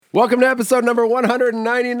Welcome to episode number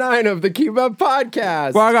 199 of the Keep Up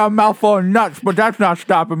Podcast. Well, I got a mouthful of nuts, but that's not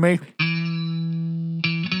stopping me.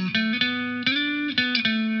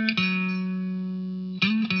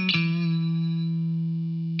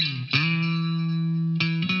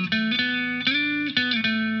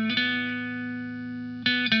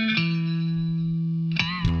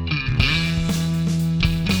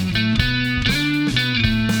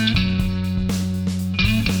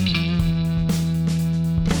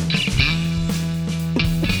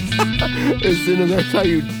 As soon as I saw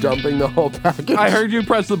you dumping the whole package. I heard you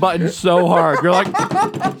press the button so hard. You're like...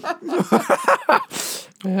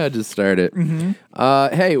 I had to start it.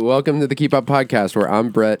 Hey, welcome to the Keep Up Podcast, where I'm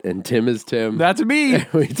Brett and Tim is Tim. That's me.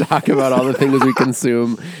 We talk about all the things we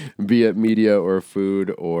consume, be it media or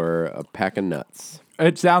food or a pack of nuts.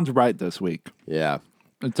 It sounds right this week. Yeah.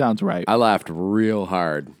 It sounds right. I laughed real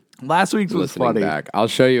hard. Last week's was Listening funny. back. I'll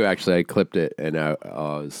show you, actually. I clipped it, and I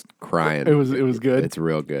was crying. It was good. It's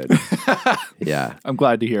real good. Yeah. I'm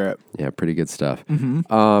glad to hear it. Yeah, pretty good stuff.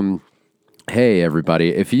 Hey, everybody.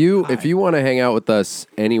 If you want to hang out with us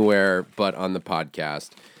anywhere but on the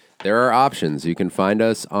podcast, there are options. You can find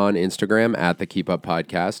us on Instagram at the Keep Up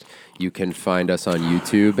Podcast. You can find us on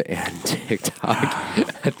YouTube and TikTok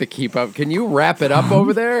at the Keep Up. Can you wrap it up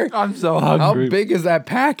over there? I'm so hungry. How big is that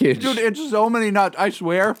package? Dude, it's so many nuts. I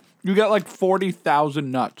swear, you got like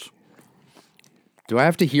 40,000 nuts. Do I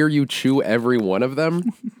have to hear you chew every one of them?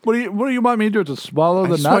 What do you want me to do? To swallow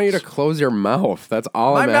the I just nuts? want you to close your mouth. That's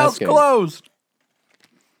all I'm My mouth's asking. closed.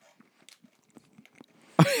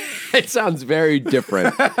 It sounds very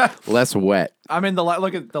different. Less wet. I'm in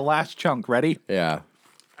look at the last chunk. Ready? Yeah.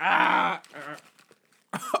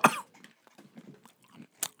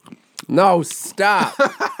 No, stop.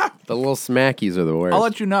 The little smackies are the worst. I'll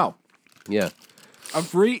let you know. Yeah. A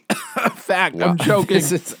free fact. Wow. I'm joking.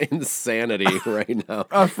 This is insanity right now.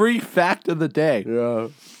 A free fact of the day. Yeah.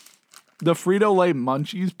 The Frito-Lay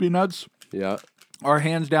Munchies peanuts Yeah. are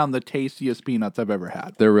hands down the tastiest peanuts I've ever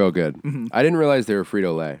had. They're real good. I didn't realize they were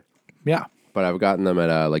Frito-Lay, Yeah. but I've gotten them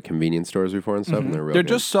at like convenience stores before and stuff, and they're real They're good.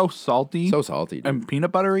 just so salty. So salty. Dude. And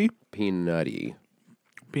peanut buttery. Peanutty.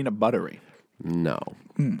 Peanut buttery. No.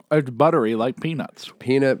 It's buttery like peanuts.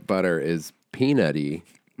 Peanut butter is peanutty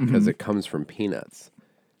because it comes from peanuts.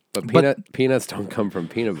 But peanuts don't come from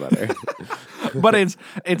peanut butter. But it's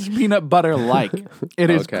peanut butter like.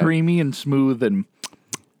 It is Okay. creamy and smooth and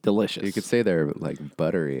delicious. You could say they're like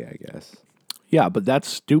buttery, I guess. Yeah, but that's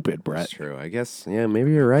stupid, Brett. That's true. I guess, yeah,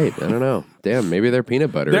 maybe you're right. I don't know. Damn, maybe they're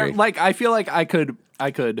peanut buttery. They're like, I feel like I could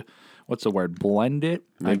what's the word? Blend it.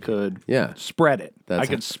 I could spread it. I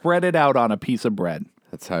could spread it out on a piece of bread.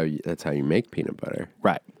 That's how you make peanut butter.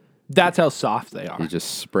 Right. That's how soft they are. You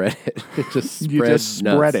just spread it. You just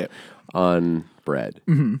spread it on bread,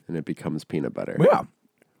 and it becomes peanut butter. Yeah.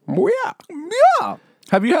 Yeah.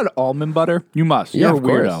 Have you had almond butter? You must. Yeah, You're a of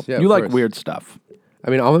course. weirdo. Yeah, of you like course. weird stuff. I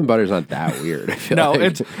mean, almond butter's not that weird. I feel No,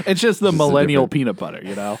 like. it's just the millennial peanut butter,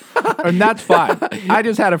 you know? And that's fine. I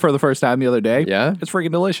just had it for the first time the other day. Yeah? It's freaking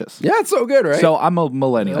delicious. Yeah, it's so good, right? So I'm a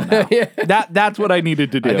millennial now. That's what I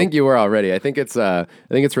needed to do. I think you were already. I think it's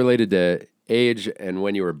related to age and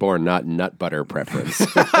when you were born, not nut butter preference.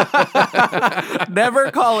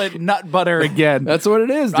 Never call it nut butter again. That's what it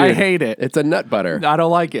is, dude. I hate it. It's a nut butter. I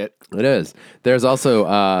don't like it. It is. There's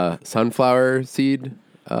also sunflower seed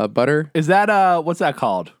butter. Is that, what's that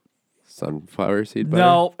called? Sunflower seed butter?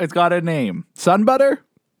 No, it's got a name. Sun butter?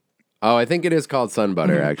 Oh, I think it is called sun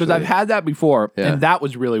butter, actually. Because I've had that before, Yeah. and that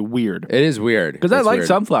was really weird. It is weird. Because I It's like weird.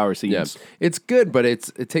 sunflower seeds. Yeah. It's good, but it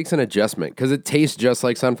takes an adjustment because it tastes just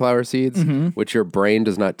like sunflower seeds, which your brain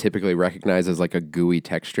does not typically recognize as like a gooey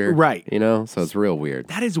texture. Right. You know? So it's real weird.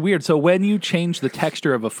 That is weird. So when you change the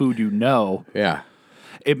texture of a food you know, Yeah.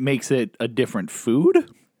 it makes it a different food?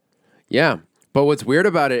 Yeah. But what's weird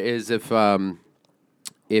about it is if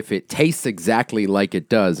it tastes exactly like it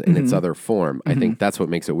does in its other form, I think that's what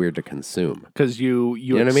makes it weird to consume. Because you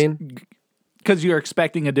know what I mean? Because you're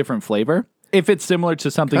expecting a different flavor. If it's similar to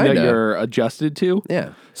something Kinda. that you're adjusted to.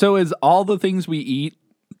 Yeah. So is all the things we eat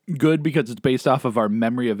good because it's based off of our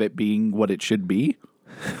memory of it being what it should be?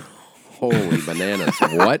 Holy bananas.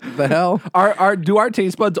 What the hell? Do our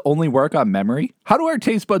taste buds only work on memory? How do our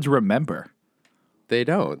taste buds remember? They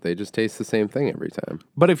don't. They just taste the same thing every time.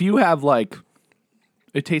 But if you have like,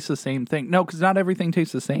 it tastes the same thing. No, because not everything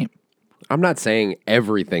tastes the same. I'm not saying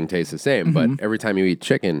everything tastes the same, but every time you eat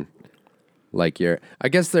chicken, like I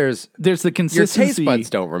guess there's the your consistency. taste buds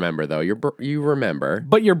don't remember though. You remember,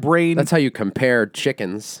 But your brain. that's how you compare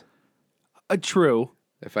chickens. True.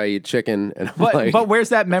 If I eat chicken and I'm But like, but where's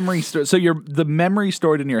that memory stored? So the memory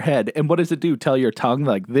stored in your head, and what does it do? Tell your tongue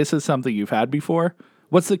like this is something you've had before.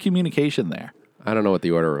 What's the communication there? I don't know what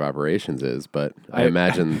the order of operations is, but I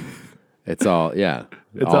imagine it's all,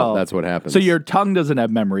 that's what happens. So your tongue doesn't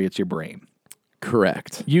have memory, it's your brain.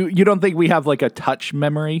 Correct. You don't think we have like a touch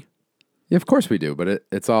memory? Yeah, of course we do, but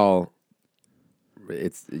it's all,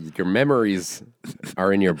 your memories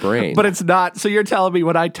are in your brain. But it's not, so you're telling me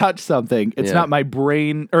when I touch something, it's not my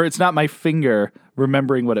brain, or it's not my finger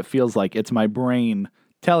remembering what it feels like, it's my brain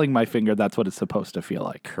telling my finger that's what it's supposed to feel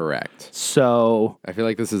like. Correct. So I feel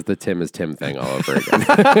like this is the Tim is Tim thing all over again.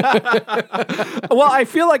 Well, I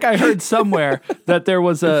feel like I heard somewhere that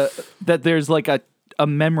there's like a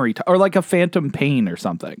memory or like a phantom pain or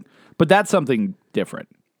something. But that's something different.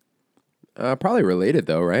 Probably related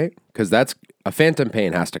though, right? Because that's a phantom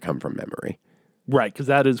pain has to come from memory. Right, because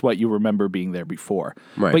that is what you remember being there before.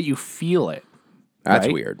 Right. But you feel it. That's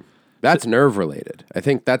right? weird. That's nerve related. I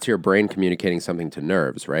think that's your brain communicating something to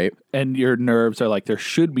nerves, right? And your nerves are like, there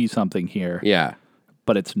should be something here. Yeah.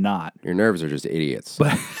 But it's not. Your nerves are just idiots.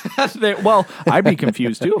 Well, I'd be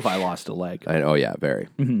confused too if I lost a leg. Oh, yeah, very.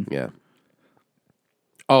 Mm-hmm. Yeah.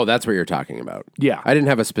 Oh, that's what you're talking about. Yeah. I didn't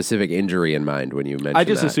have a specific injury in mind when you mentioned I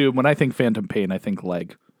just that. assume when I think phantom pain, I think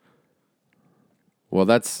leg. Well,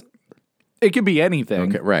 it could be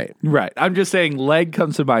anything. Okay, right. Right. I'm just saying leg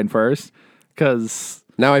comes to mind first because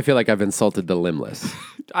now I feel like I've insulted the limbless.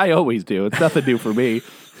 I always do. It's nothing new for me.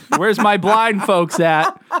 Where's my blind folks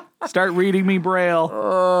at? Start reading me Braille.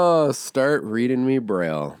 Oh, start reading me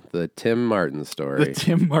Braille. The Tim Martin story. The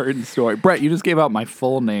Tim Martin story. Brett, you just gave out my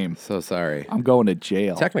full name. So sorry. I'm going to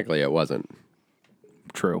jail. Technically, it wasn't.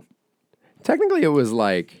 True. Technically, it was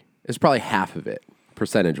probably half of it,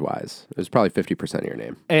 percentage-wise. It was probably 50% of your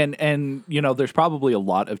name. And there's probably a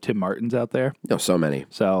lot of Tim Martins out there. No, so many.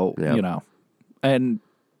 So, and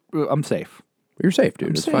I'm safe. You're safe,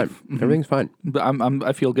 dude. It's safe. fine. Mm-hmm. Everything's fine.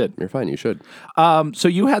 I feel good. You're fine. You should. So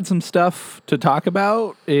you had some stuff to talk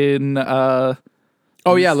about in. We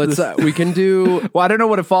can do. Well, I don't know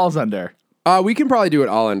what it falls under. We can probably do it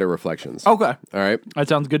all under reflections. Okay. All right. That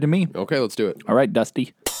sounds good to me. Okay, let's do it. All right,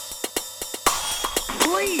 Dusty.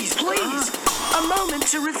 Please, a moment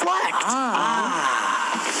to reflect.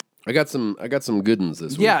 I got some good ones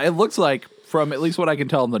this week. Yeah, it looks like from at least what I can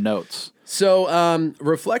tell in the notes. So,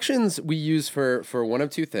 reflections we use for one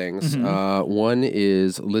of two things. Mm-hmm. One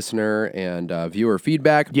is listener and viewer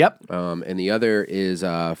feedback. Yep. And the other is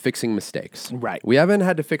fixing mistakes. Right. We haven't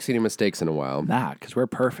had to fix any mistakes in a while. Nah, because we're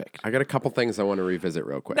perfect. I got a couple things I want to revisit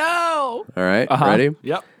real quick. No! All right, ready?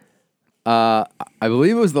 Yep. I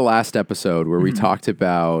believe it was the last episode where we talked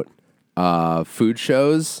about food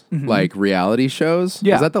shows, like reality shows.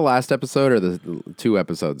 Yeah. Was that the last episode or the 2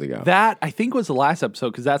 episodes ago? That, I think, was the last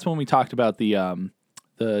episode, because that's when we talked about the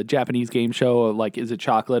Japanese game show of, like, is it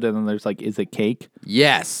chocolate? And then there's, like, is it cake?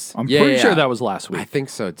 Yes. I'm pretty sure that was last week. I think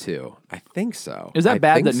so, too. I think so. Is that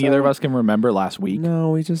bad that neither of us can remember last week?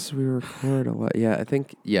 No, we record a lot. Yeah, I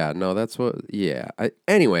think, that's what,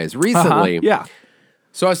 anyways, recently. Yeah.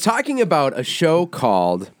 So I was talking about a show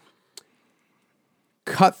called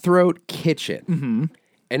Cutthroat Kitchen. Mm-hmm.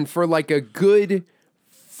 And for like a good,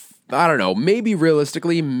 I don't know, maybe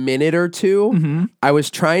realistically minute or two, I was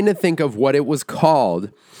trying to think of what it was called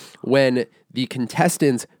when the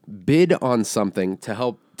contestants bid on something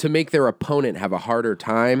to make their opponent have a harder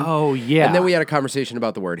time. Oh, yeah. And then we had a conversation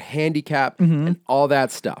about the word handicap and all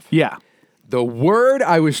that stuff. Yeah. The word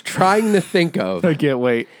I was trying to think of I can't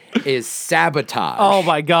wait. is sabotage. Oh,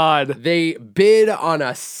 my God. They bid on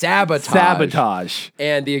a sabotage. Sabotage.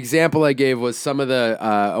 And the example I gave was some of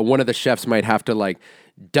the one of the chefs might have to like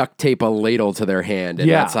duct tape a ladle to their hand, and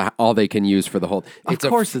that's all they can use for the whole. Of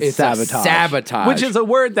course, it's sabotage. Sabotage, which is a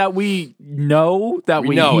word that we know, that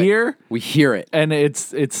we hear. We hear it, and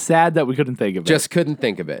it's sad that we couldn't think of it. Just couldn't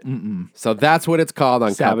think of it. So that's what it's called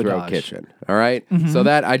on Cutthroat Kitchen. All right. So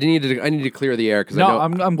that I need to clear the air because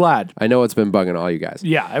I'm glad. I know it's been bugging all you guys.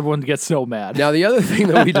 Yeah, everyone gets so mad. Now the other thing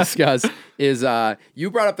that we discussed is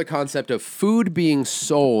you brought up the concept of food being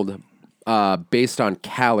sold based on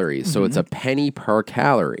calories. So it's a penny per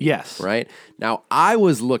calorie. Yes. Right? Now, I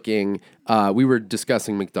was looking, we were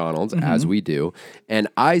discussing McDonald's, as we do, and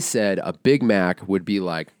I said a Big Mac would be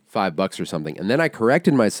like $5 or something. And then I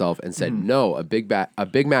corrected myself and said, no, a Big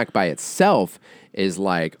Mac by itself is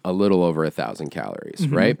like a little over 1,000 calories,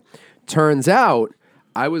 right? Turns out,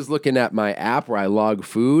 I was looking at my app where I log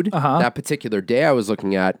food. That particular day I was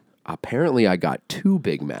looking at, apparently I got 2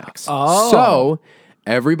 Big Macs. Oh. So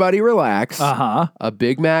everybody relax. A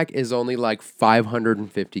Big Mac is only like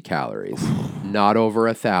 550 calories, not over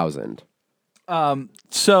 1,000.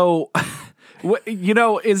 So You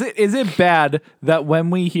know, is it bad that when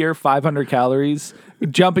we hear 500 calories,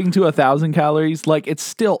 jumping to 1,000 calories, like it's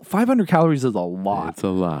still 500 calories is a lot. It's a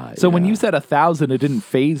lot. So when you said 1,000, it didn't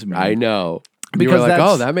faze me. I know. Because you were like, that's-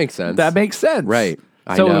 oh, that makes sense. That makes sense. Right.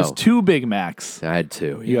 I So know. it was 2 Big Macs. I had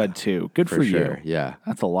 2. You had 2. Good for sure. you. Yeah.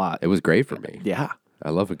 That's a lot. It was great for me. Yeah. I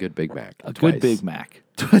love a good Big Mac. A good Big Mac.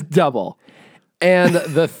 Double. And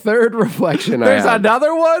the third reflection There's I have.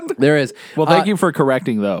 another one? There is. Well, thank you for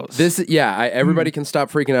correcting those. Everybody can stop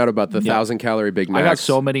freaking out about the 1,000-calorie Big Macs. I got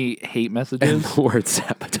so many hate messages. Word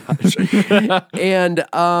sabotage. And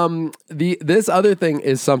this other thing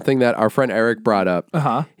is something that our friend Eric brought up.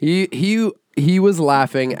 Uh-huh. He was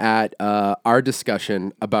laughing at our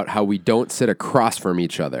discussion about how we don't sit across from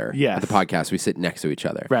each other Yes. at the podcast. We sit next to each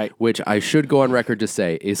other. Right. Which I should go on record to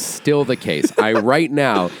say is still the case. I right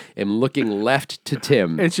now am looking left to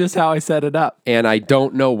Tim, It's just how I set it up. and I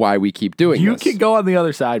don't know why we keep doing You this. can go on the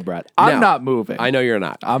other side, Brett. I'm Now, not moving. I know you're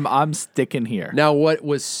not. I'm sticking here. Now, what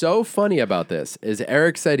was so funny about this is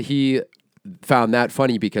Eric said he found that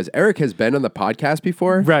funny because Eric has been on the podcast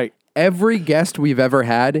before. Right. Every guest we've ever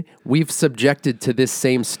had, we've subjected to this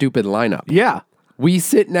same stupid lineup. Yeah. We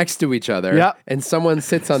sit next to each other, Yep. and someone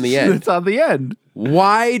sits on the end. It's on the end.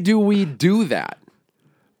 Why do we do that?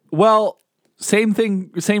 Well, same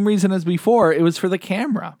thing, same reason as before. It was for the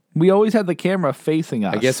camera. We always had the camera facing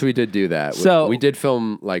us. I guess we did do that. So- we did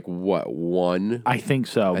film like what, one? I think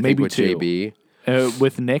so. I think Maybe with 2. JB.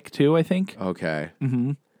 With Nick too, I think. Okay.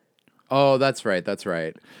 Mm-hmm. Oh, that's right. That's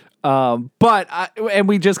right. And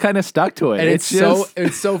we just kind of stuck to it. And it's just,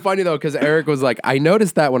 it's so funny though because Eric was like, I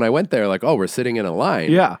noticed that when I went there, like, oh, we're sitting in a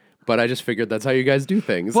line. Yeah. But I just figured that's how you guys do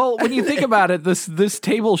things. Well, when you think about it, this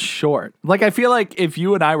table's short. Like, I feel like if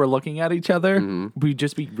you and I were looking at each other, we'd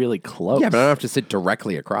just be really close. yeah, but I don't have to sit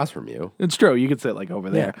directly across from you. It's true. You could sit like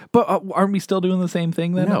over there. But aren't we still doing the same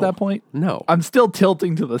thing then No. at that point? No. I'm still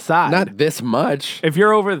tilting to the side. Not this much. If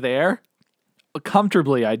you're over there,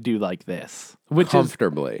 comfortably, I'd do like this. Which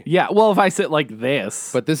Comfortably. is, yeah, well, if I sit like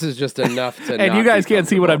this, But this is just enough to and not you guys be can't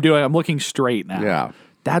see what I'm comfortable. doing, I'm looking straight now. Yeah.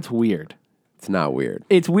 That's weird. It's not weird.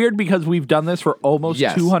 It's weird because we've done this for almost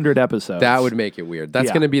Yes. 200 episodes. That would make it weird. That's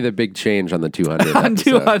Yeah. going to be the big change on the 200 on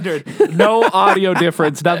episode. 200. No audio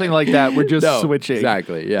difference, nothing like that. We're just No, switching.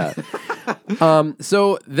 Exactly, yeah.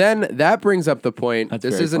 So then that brings up the point.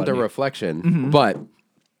 This very isn't funny. a reflection, but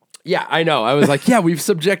yeah, I know. I was like, yeah, we've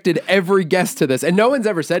subjected every guest to this, and no one's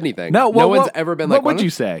ever said anything. No, well, one's ever been like, what would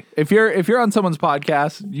you say if you're on someone's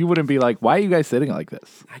podcast? You wouldn't be like, "Why are you guys sitting like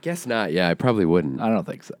this?" I guess not. Yeah, I probably wouldn't. I don't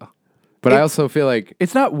think so. But I also feel like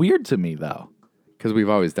It's not weird to me though. because we've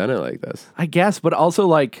always done it like this. I guess, but also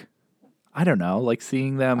like, I don't know, like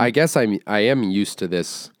seeing them. I guess I am used to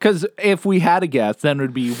this. Because if we had a guest, then it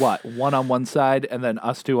would be what, one on one side and then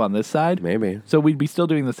us two on this side. Maybe. So we'd be still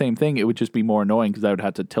doing the same thing. It would just be more annoying because I would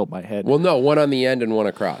have to tilt my head. Well, no, one on the end and one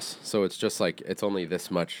across. So it's just like it's only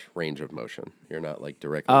this much range of motion. You're not like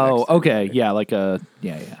directly. Oh, next to okay, me. yeah, like a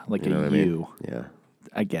like You know a what I mean? U, Yeah.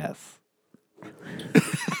 I guess.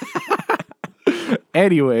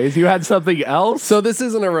 Anyways, you had something else? So this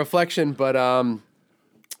isn't a reflection, but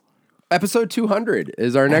episode 200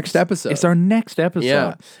 is our next episode. It's our next episode.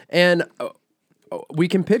 Yeah, and we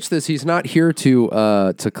can pitch this. He's not here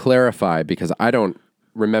to clarify because I don't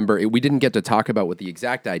remember. We didn't get to talk about what the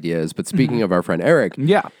exact idea is. But speaking of our friend Eric,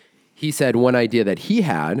 Yeah. he said one idea that he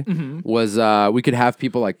had was we could have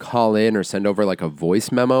people like call in or send over like a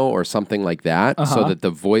voice memo or something like that, so that the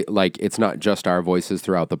voice, like it's not just our voices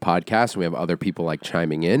throughout the podcast. We have other people like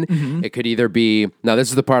chiming in. It could either be, now this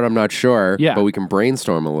is the part I'm not sure, Yeah. but we can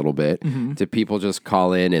brainstorm a little bit. Do people just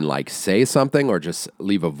call in and like say something or just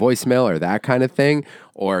leave a voicemail or that kind of thing?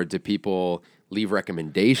 Or do people leave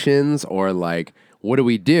recommendations or like, what do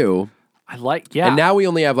we do? I like, yeah. And now we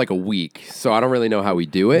only have like a week, so I don't really know how we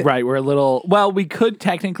do it. Right, we're a little, well, we could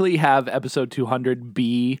technically have episode 200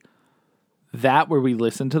 be that where we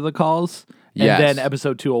listen to the calls. And Yes. then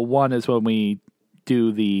episode 201 is when we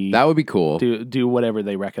do the, That would be cool. do whatever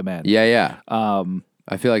they recommend. Yeah, yeah.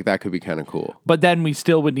 I feel like that could be kind of cool. But then we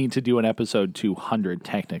still would need to do an episode 200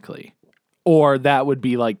 technically. Or that would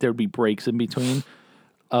be like, there'd be breaks in between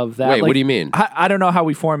of that. Wait, Like, what do you mean? I don't know how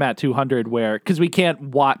we format 200 where, because we can't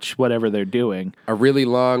watch whatever they're doing. We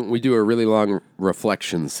do a really long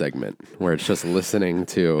reflection segment where it's just listening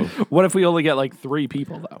to, What if we only get like 3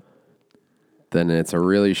 people though? then it's a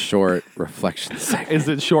really short reflection segment. Is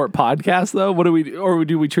it short podcast though? What do we, or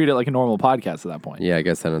do we treat it like a normal podcast at that point? Yeah, I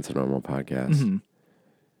guess then it's a normal podcast.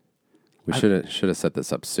 We should have set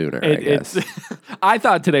this up sooner, I It's, guess. I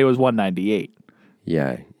thought today was 198.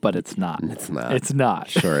 Yeah, but it's not. It's not. It's not.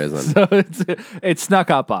 Sure isn't. So it snuck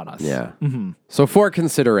up on us. Yeah. So for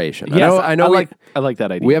consideration, Yes, I know I like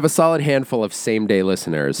that idea. we have a solid handful of same day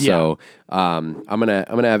listeners. Yeah. So I'm gonna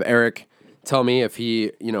have Eric tell me if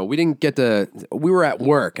he, we didn't get to. We were at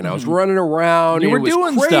work and I was running around. You and were it was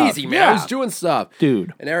doing crazy, stuff. man. Yeah. I was doing stuff,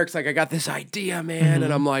 Dude. And Eric's like, I got this idea, man,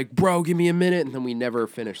 and I'm like, bro, give me a minute, and then we never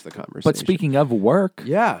finished the conversation. But speaking of work,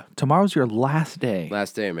 yeah, tomorrow's your last day.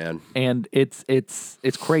 last day, man. And it's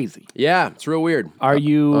crazy. Yeah, it's real weird. Are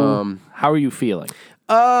you how are you feeling?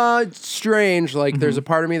 It's strange. Like, there's a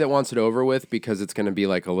part of me that wants it over with because it's going to be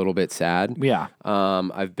like a little bit sad. Yeah.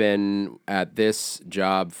 I've been at this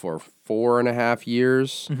job for 4.5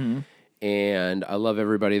 years, and I love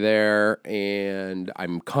everybody there, and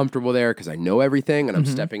I'm comfortable there because I know everything, and I'm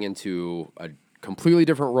stepping into a completely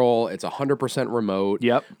different role. It's 100% remote.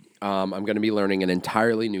 Yep. I'm going to be learning an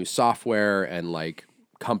entirely new software and like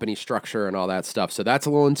company structure and all that stuff. So that's a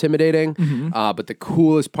little intimidating. But the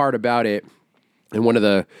coolest part about it, and one of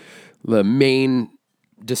the main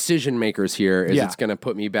decision makers here is it's going to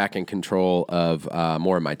put me back in control of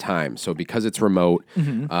more of my time. So because it's remote,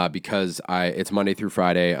 because it's Monday through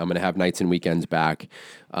Friday, I'm going to have nights and weekends back.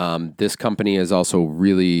 This company is also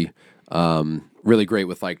really, really great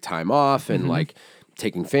with like time off and like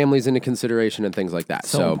taking families into consideration and things like that.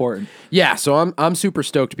 So important. Yeah, so I'm super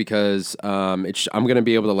stoked because I'm going to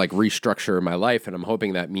be able to like restructure my life, and I'm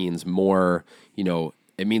hoping that means more,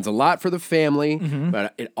 it means a lot for the family,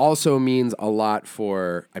 but it also means a lot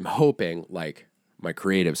for, I'm hoping, like, my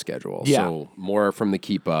creative schedule. Yeah. So more from the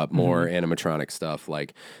keep up, more animatronic stuff.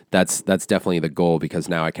 Like, that's definitely the goal because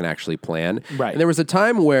now I can actually plan. Right. And there was a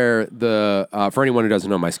time where for anyone who doesn't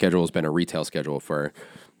know, my schedule has been a retail schedule for,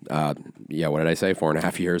 what did I say?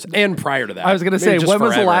 4.5 years. And prior to that. I was going to say, when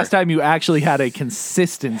was the last time you actually had a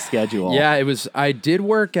consistent schedule? Yeah, I did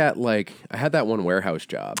work at I had that one warehouse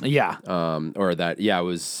job. Yeah. It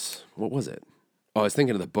was, what was it? Oh, I was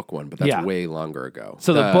thinking of the book one, but that's way longer ago.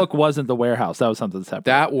 So the book wasn't the warehouse. That was something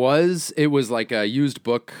separate. It was like a used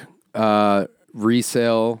book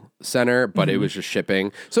resale center, but it was just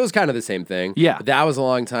shipping. So it was kind of the same thing. Yeah. But that was a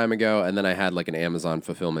long time ago. And then I had like an Amazon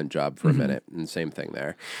fulfillment job for a minute, and same thing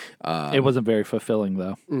there. It wasn't very fulfilling,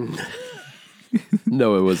 though.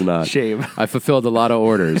 No, it was not. Shame. I fulfilled a lot of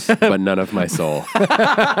orders, but none of my soul.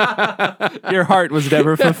 Your heart was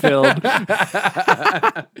never fulfilled.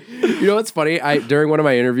 You know what's funny? During one of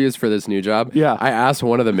my interviews for this new job, I asked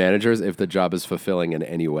one of the managers if the job is fulfilling in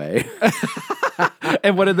any way.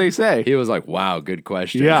 And what did they say? He was like, wow, good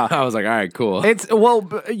question. Yeah. I was like, all right, cool.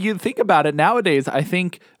 You think about it nowadays, I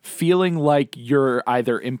think feeling like you're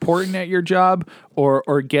either important at your job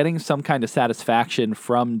or getting some kind of satisfaction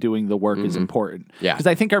from doing the work is important. Yeah. Because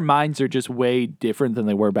I think our minds are just way different than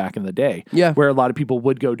they were back in the day. Yeah. Where a lot of people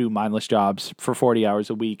would go do mindless jobs for 40 hours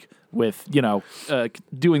a week with,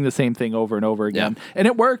 doing the same thing over and over again. Yeah. And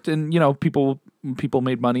it worked, and, people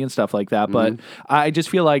made money and stuff like that. But I just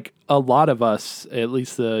feel like a lot of us, at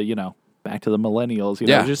least back to the millennials,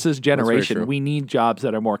 just this generation, we need jobs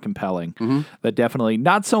that are more compelling. That definitely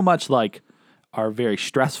not so much like are very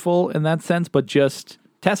stressful in that sense, but just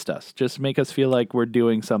test us, just make us feel like we're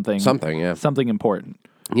doing something important.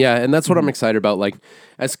 Yeah, and that's what I'm excited about. Like,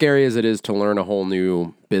 as scary as it is to learn a whole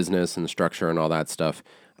new business and structure and all that stuff,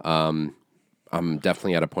 I'm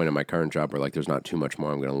definitely at a point in my current job where like there's not too much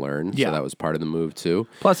more I'm going to learn. Yeah. So that was part of the move too.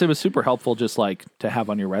 Plus, it was super helpful just like to have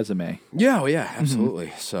on your resume. Yeah, well, yeah,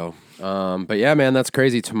 absolutely. So, but yeah, man, that's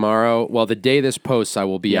crazy. Tomorrow, well, the day this posts, I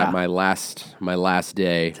will be at my last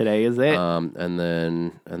day. Today is it. And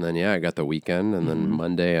then I got the weekend, and then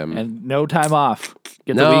Monday and no time off.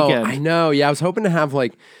 Get no, the weekend. I know. Yeah, I was hoping to have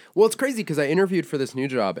well, it's crazy because I interviewed for this new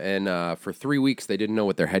job, and for 3 weeks they didn't know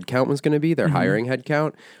what their headcount was going to be, their hiring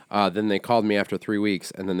headcount. Then they called me after 3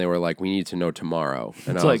 weeks, and then they were like, "We need to know tomorrow."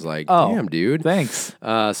 And I was like, "Damn, dude, thanks."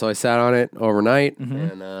 So I sat on it overnight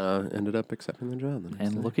and ended up accepting the job.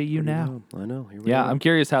 And look at you now. I know. Here we Yeah, go. I'm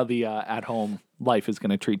curious how the at-home life is going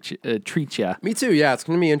to treat you. Me too. Yeah, it's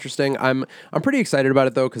going to be interesting. I'm pretty excited about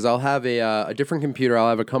it though because I'll have a different computer. I'll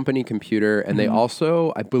have a company computer, and they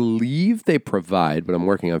also, I believe, they provide. But I'm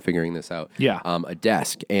working on figuring this out. Yeah. A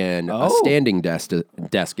desk and a standing desk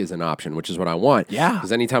is an option, which is what I want. Yeah.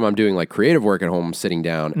 Because anytime I'm doing like creative work at home, I'm sitting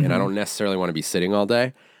down, and I don't necessarily want to be sitting all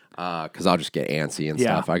day because I'll just get antsy and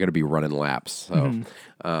stuff. I got to be running laps. So.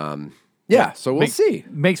 Yeah, so we'll see.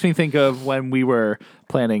 Makes me think of when we were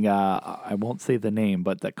planning, I won't say the name,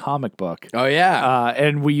 but the comic book. Oh, yeah.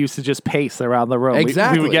 And we used to just pace around the room.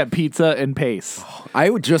 Exactly. We would get pizza and pace. I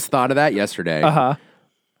just thought of that yesterday. Uh-huh.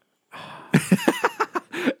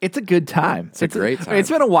 It's a good time. It's a great time. It's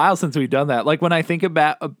been a while since we've done that. Like when I think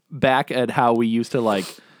back at how we used to like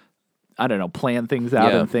I don't know, plan things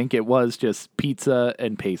out and think. It was just pizza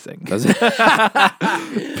and pacing. Pizza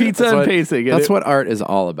and pacing. That's what art is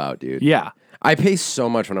all about, dude. Yeah. I pace so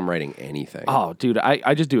much when I'm writing anything. Oh, dude,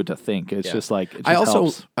 I just do it to think. It's just like, it just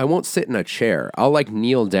helps. I won't sit in a chair. I'll like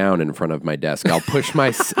kneel down in front of my desk. I'll push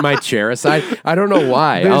my chair aside. I don't know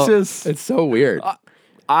why. It's so weird.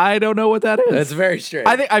 I don't know what that is. That's very strange.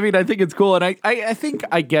 I think it's cool, and I think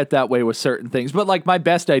I get that way with certain things. But like my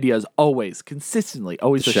best idea is always, consistently,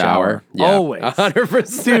 always the shower. Yeah, always,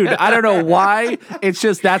 100%. Dude, I don't know why. It's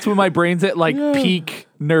just that's when my brain's at like peak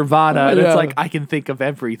nirvana, and it's like I can think of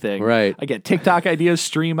everything. Right. I get TikTok ideas,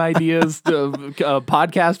 stream ideas,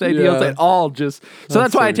 podcast ideas, and all just. So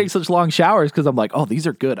that's why I take such long showers, because I'm like, oh, these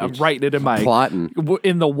are good. I'm writing it in my plotting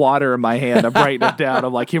in the water in my hand. I'm writing it down.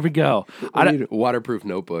 I'm like, here we go. I need waterproof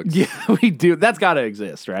notebooks. Yeah, we do. That's got to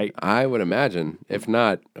exist, right? I would imagine. If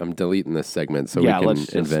not, I'm deleting this segment so we can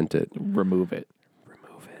invent it. Remove it.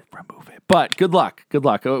 But good luck.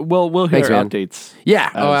 We'll hear updates.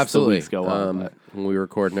 Yeah. As absolutely. The weeks go on, when we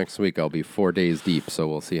record next week, I'll be 4 days deep, so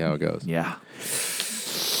we'll see how it goes. Yeah.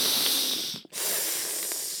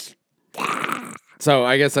 So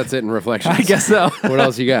I guess that's it in reflections. I guess so. What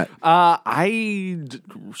else you got?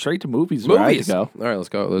 Straight to movies. Movies. Where I go. All right, let's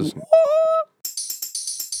go.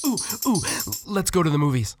 Let's go to the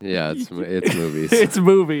movies. Yeah, it's movies. It's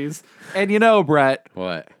movies. And you know, Brett.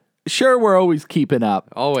 What? Sure, we're always keeping up.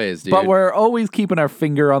 Always, dude. But we're always keeping our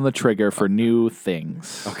finger on the trigger for new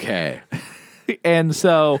things. Okay. And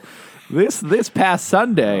so this past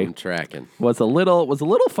Sunday I'm tracking. was a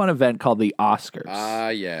little fun event called the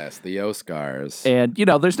Oscars. Yes, the Oscars. And you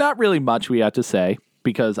know, there's not really much we have to say,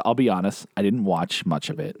 because I'll be honest, I didn't watch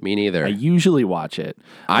much of it. Me neither. I usually watch it.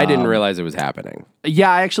 I didn't realize it was happening.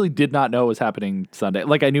 Yeah, I actually did not know it was happening Sunday.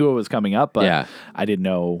 Like, I knew it was coming up, but I didn't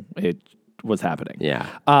know it was happening. Yeah.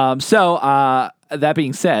 So that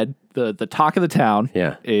being said, the talk of the town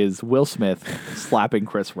is Will Smith slapping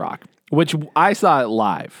Chris Rock, which I saw it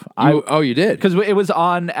live. You did? Because it was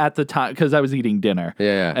on at the time, because I was eating dinner.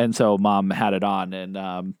 Yeah. And so Mom had it on.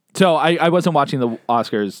 And so I wasn't watching the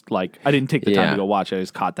Oscars. Like, I didn't take the time to go watch it. I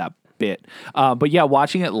just caught that bit. But yeah,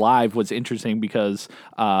 watching it live was interesting because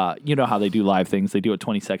you know how they do live things. They do it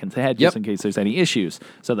 20 seconds ahead just in case there's any issues.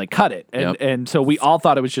 So they cut it. And so we all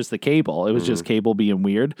thought it was just the cable. It was just cable being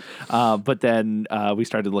weird. But then we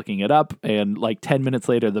started looking it up, and like 10 minutes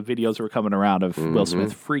later, the videos were coming around of Will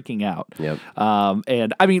Smith freaking out. Yep.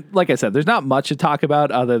 And I mean, like I said, there's not much to talk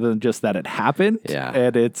about other than just that it happened. Yeah.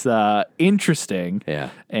 And it's interesting. Yeah.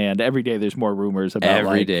 And every day there's more rumors about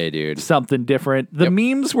every day, dude. Something different. The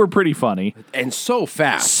memes were pretty funny. And so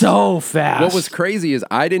fast. So fast. What was crazy is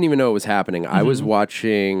I didn't even know it was happening. I was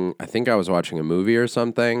watching a movie or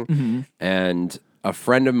something, and a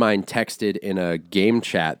friend of mine texted in a game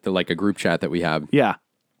chat, like a group chat that we have. Yeah.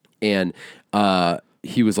 And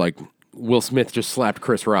he was like, Will Smith just slapped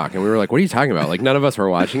Chris Rock. And we were like, what are you talking about? Like, none of us were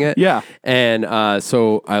watching it. Yeah. And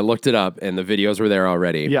so I looked it up, and the videos were there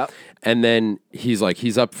already. Yeah. And then he's like,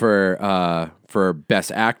 he's up for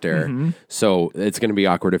Best Actor, so it's going to be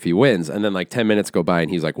awkward if he wins. And then like 10 minutes go by, and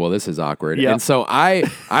he's like, well, this is awkward. Yep. And so I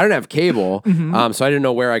don't have cable, so I didn't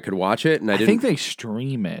know where I could watch it. And I think they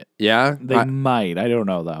stream it. Yeah? They might. I don't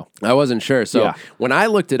know, though. I wasn't sure. So when I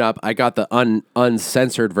looked it up, I got the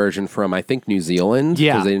uncensored version from, I think, New Zealand.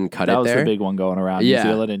 Yeah. Because they didn't cut it there. That was the big one going around. Yeah. New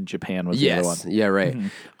Zealand and Japan was the other one. Yeah, right.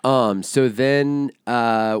 So then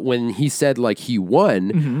when he said like he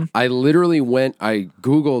won, I literally I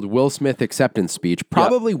Googled Will Smith acceptance speech,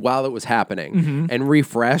 probably while it was happening, and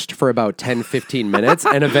refreshed for about 10, 15 minutes,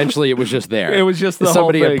 and eventually it was just there. It was just the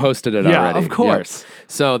somebody whole had thing. posted it already. Yeah, of course.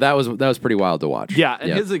 Yep. So that was pretty wild to watch. Yeah,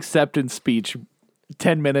 and his acceptance speech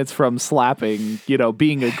 10 minutes from slapping,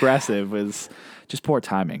 being aggressive is just poor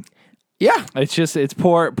timing. Yeah. It's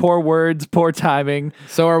poor words, poor timing.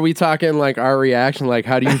 So are we talking like our reaction? Like,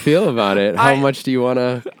 how do you feel about it? How much do you want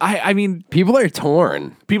to? I mean, people are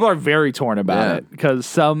torn. People are very torn about it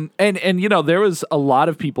because and there was a lot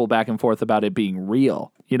of people back and forth about it being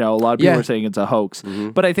real. A lot of people were saying it's a hoax.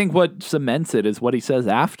 But I think what cements it is what he says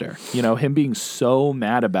after. Him being so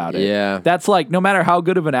mad about it. Yeah. That's like, no matter how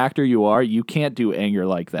good of an actor you are, you can't do anger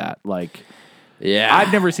like that. Like, yeah,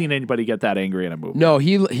 I've never seen anybody get that angry in a movie. No,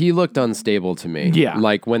 he looked unstable to me. Yeah,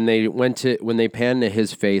 like when they panned to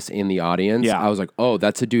his face in the audience, I was like, oh,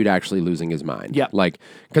 that's a dude actually losing his mind. Yeah, like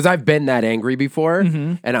because I've been that angry before,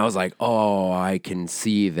 and I was like, oh, I can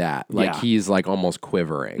see that. Like he's like almost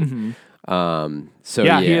quivering. So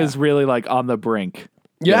he is really like on the brink.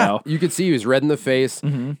 Yeah, you could see he was red in the face.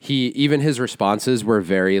 Even his responses were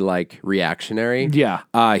very like reactionary. Yeah.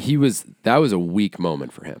 That was a weak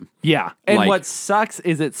moment for him. Yeah. And Like- what sucks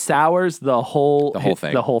is it sours the whole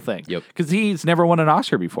thing. The whole thing. Yep. Because he's never won an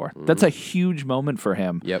Oscar before. That's a huge moment for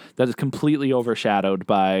him. Yep. That is completely overshadowed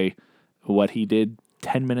by what he did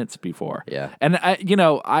 10 minutes before. Yeah. And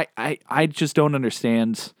I just don't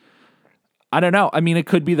understand. I don't know. I mean, it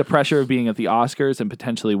could be the pressure of being at the Oscars and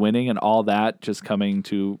potentially winning and all that just coming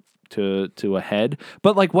to a head.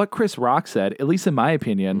 But like what Chris Rock said, at least in my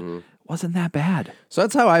opinion, wasn't that bad. So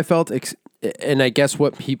that's how I felt. And I guess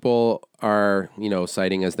what people are,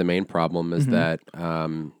 citing as the main problem is that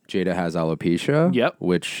Jada has alopecia, Yep.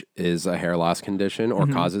 which is a hair loss condition or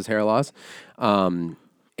causes hair loss.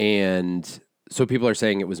 And so people are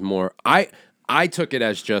saying it was more. I took it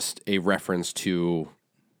as just a reference to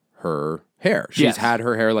her hair. She's had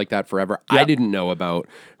her hair like that forever. Yep. I didn't know about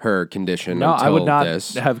her condition No, until I would not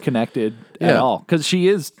this. have connected at all because she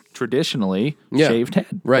is traditionally shaved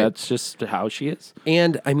head. Right. That's just how she is.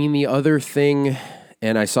 And I mean, the other thing,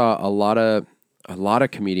 and I saw a lot of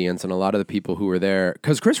comedians and a lot of the people who were there,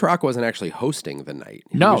 because Chris Rock wasn't actually hosting the night.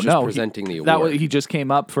 He was just presenting the award. He just came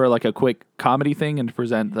up for like a quick comedy thing and to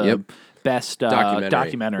present the best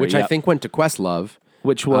documentary, which I think went to Questlove.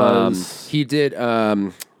 Which was he did.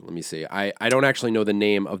 Let me see. I don't actually know the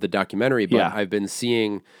name of the documentary, but I've been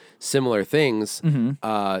seeing similar things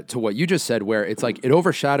to what you just said, where it's like it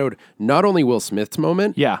overshadowed not only Will Smith's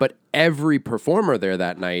moment, but every performer there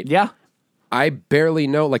that night. Yeah. I barely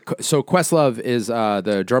know, so Questlove is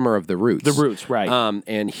the drummer of The Roots. The Roots, right.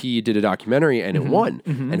 And he did a documentary and it won.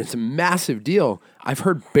 And it's a massive deal. I've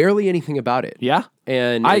heard barely anything about it. Yeah.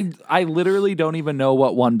 And I literally don't even know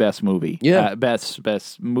what won best movie. Yeah. Best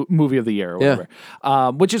movie of the year or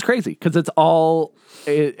whatever. Which is crazy because it's all,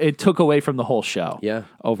 it took away from the whole show. Yeah.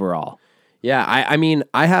 Overall. Yeah, I mean,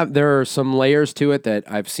 there are some layers to it that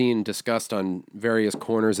I've seen discussed on various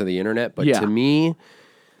corners of the internet, but to me,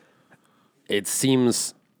 it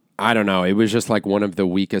seems, I don't know, it was just like one of the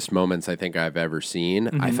weakest moments I think I've ever seen.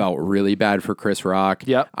 I felt really bad for Chris Rock.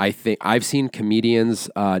 Yep. I think I've seen comedians,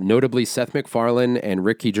 notably Seth MacFarlane and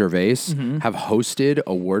Ricky Gervais, have hosted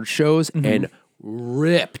award shows and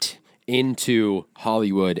ripped into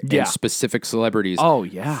Hollywood and specific celebrities. Oh,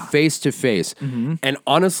 yeah. Face to face. And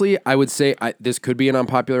honestly, I would say, this could be an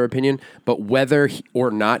unpopular opinion, but whether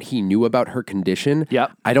or not he knew about her condition,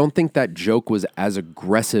 I don't think that joke was as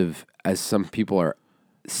aggressive as some people are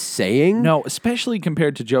saying. No, especially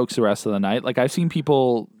compared to jokes the rest of the night. Like I've seen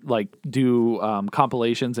people like do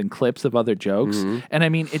compilations and clips of other jokes. And I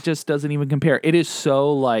mean, it just doesn't even compare. It is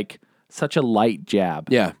so like such a light jab.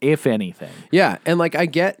 Yeah. If anything. Yeah. And like, I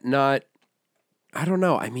don't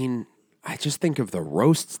know. I mean, I just think of the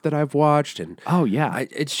roasts that I've watched and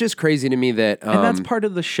it's just crazy to me that, and that's part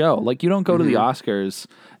of the show. Like you don't go to the Oscars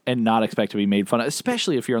and not expect to be made fun of,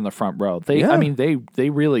 especially if you're in the front row. I mean, they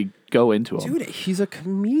really go into him. Dude, he's a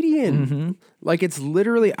comedian. Like it's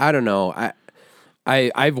literally, I don't know.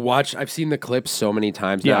 I've seen the clips so many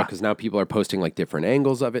times now because now people are posting like different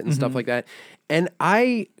angles of it and stuff like that. And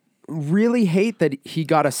I really hate that he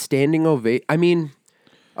got a standing ovation. I mean,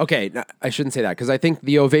 okay, I shouldn't say that because I think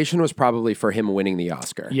the ovation was probably for him winning the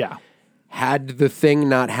Oscar. Yeah. Had the thing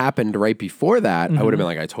not happened right before that, I would have been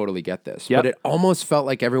like, I totally get this. But it almost felt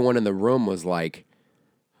like everyone in the room was like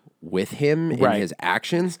with him in his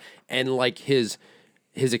actions. And like his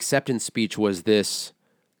acceptance speech was this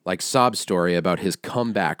like sob story about his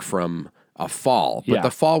comeback from a fall. But the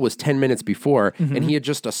fall was 10 minutes before and he had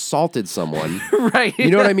just assaulted someone. Right. You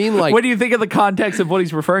know what I mean? Like, what do you think of the context of what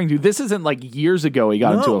he's referring to? This isn't like years ago he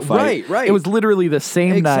got into a fight. Right. It was literally the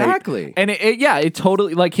same night. Exactly. And it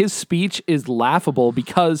totally, like his speech is laughable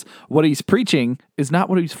because what he's preaching is not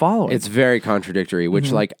what he's following. It's very contradictory,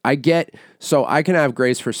 which like I get. So I can have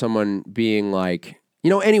grace for someone being like,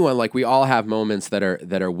 anyone, like we all have moments that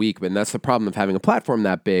are weak, but that's the problem of having a platform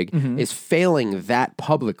that big is failing that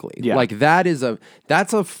publicly. Yeah. Like that's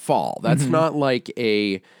a fall. That's not like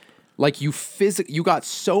you got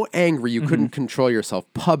so angry you couldn't control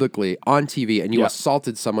yourself publicly on TV and you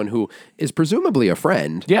assaulted someone who is presumably a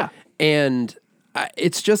friend. Yeah. And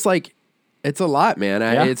it's just like, it's a lot, man.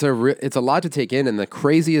 It's a lot to take in. And the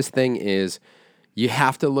craziest thing is, you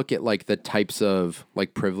have to look at like the types of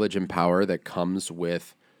like privilege and power that comes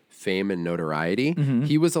with fame and notoriety.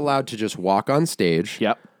 He was allowed to just walk on stage,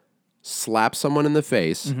 slap someone in the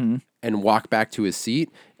face, and walk back to his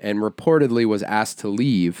seat, and reportedly was asked to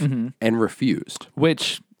leave and refused.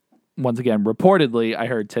 Which once again, reportedly, I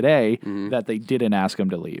heard today that they didn't ask him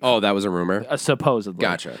to leave. Oh, that was a rumor? Supposedly.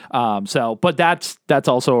 Gotcha. But that's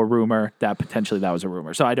also a rumor that potentially that was a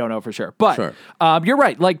rumor. So I don't know for sure. But you're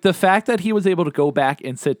right. Like the fact that he was able to go back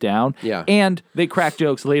and sit down and they cracked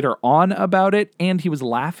jokes later on about it and he was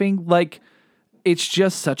laughing, like it's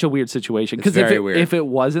just such a weird situation. Because if it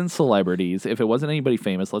wasn't celebrities, if it wasn't anybody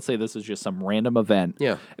famous, let's say this is just some random event.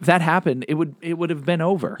 Yeah. If that happened, it would have been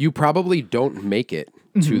over. You probably don't make it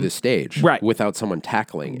to the stage without someone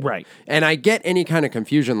tackling it. Right. And I get any kind of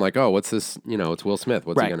confusion like, oh, what's this? It's Will Smith.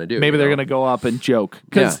 What's he going to do? Maybe they're going to go up and joke.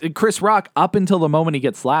 Because Chris Rock, up until the moment he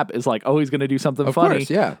gets slapped, is like, oh, he's going to do something funny. Of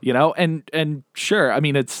course, yeah. And sure, I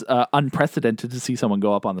mean, it's unprecedented to see someone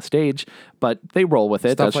go up on the stage, but they roll with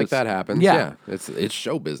it. Stuff like that happens. Yeah. It's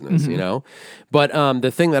show business, But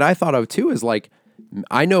the thing that I thought of too is like,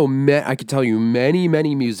 I know I could tell you many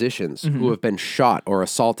musicians who have been shot or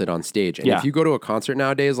assaulted on stage. And if you go to a concert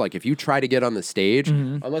nowadays, like if you try to get on the stage,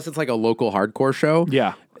 unless it's like a local hardcore show,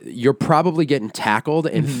 you're probably getting tackled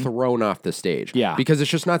and thrown off the stage. Yeah. Because it's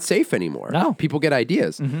just not safe anymore. No. People get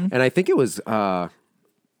ideas. And I think it was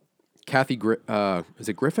Kathy, is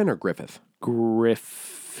it Griffin or Griffith?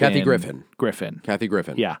 Kathy Griffin. Kathy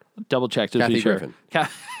Griffin. Yeah. Double check to Kathy be sure. Griffin.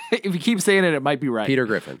 If you keep saying it, it might be right. Peter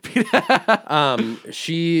Griffin.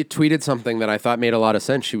 She tweeted something that I thought made a lot of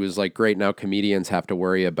sense. She was like, great, now comedians have to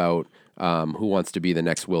worry about who wants to be the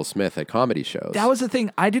next Will Smith at comedy shows. That was the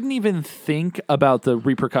thing. I didn't even think about the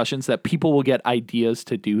repercussions that people will get ideas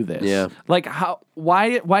to do this. Yeah. Like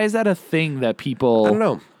why is that a thing that people... I don't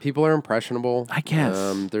know. People are impressionable. I guess.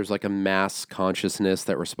 There's like a mass consciousness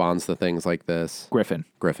that responds to things like this. Griffin.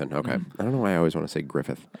 Okay. I don't know why I always want to say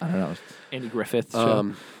Griffith. I don't know. Andy Griffith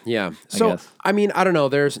show. Yeah. So, I mean, I don't know.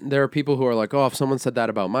 There are people who are like, oh, if someone said that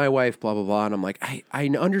about my wife, blah, blah, blah. And I'm like, I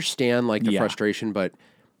understand like the frustration, but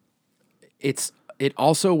it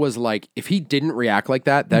also was like, if he didn't react like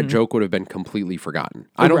that, that joke would have been completely forgotten.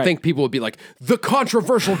 I don't think people would be like, the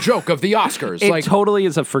controversial joke of the Oscars. It totally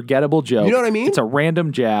is a forgettable joke. You know what I mean? It's a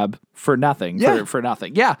random jab for nothing. Yeah. For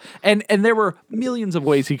nothing. Yeah. And there were millions of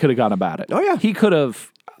ways he could have gone about it. Oh, yeah. He could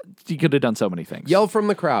have done so many things. Yell from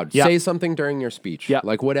the crowd. Say something during your speech.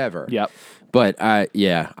 Like whatever. Yep. But I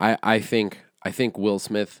think Will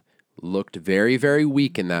Smith looked very, very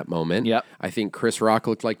weak in that moment. Yep. I think Chris Rock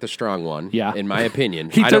looked like the strong one. Yeah. In my opinion.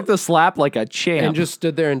 He took the slap like a champ. And just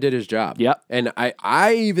stood there and did his job. Yep. And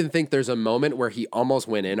I even think there's a moment where he almost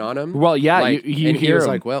went in on him. Well, yeah. Like, you he hear was him.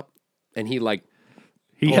 like, well, and he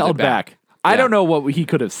held back. I don't know what he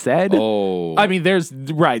could have said. Oh. I mean, there's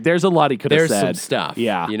a lot he could have said. There's some stuff.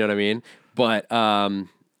 Yeah. You know what I mean? But,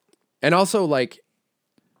 and also like,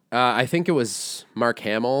 I think it was Mark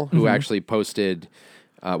Hamill who actually posted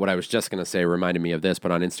what I was just going to say, reminded me of this,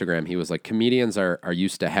 but on Instagram, he was like, comedians are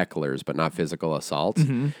used to hecklers, but not physical assault.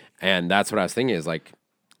 And that's what I was thinking is like,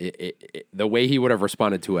 the way he would have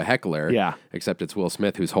responded to a heckler, except it's Will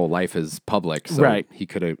Smith, whose whole life is public, so he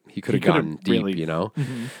could have gone deep, really,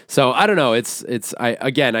 So I don't know.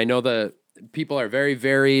 I know the people are very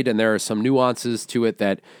varied, and there are some nuances to it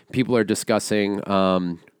that people are discussing.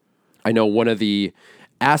 I know one of the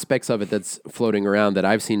aspects of it that's floating around that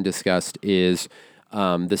I've seen discussed is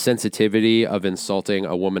the sensitivity of insulting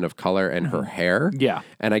a woman of color and her hair. Yeah.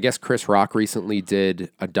 And I guess Chris Rock recently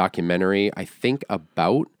did a documentary, I think,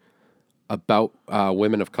 about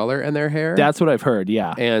women of color and their hair. That's what I've heard,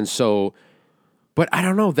 yeah. And so, but I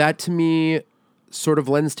don't know, that to me sort of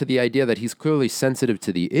lends to the idea that he's clearly sensitive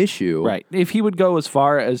to the issue. Right. If he would go as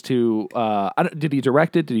far as to, did he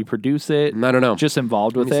direct it? Did he produce it? I don't know. Just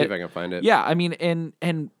involved with it? Let me see if I can find it. Yeah, I mean,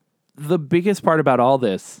 and the biggest part about all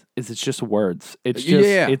this is it's just words. It's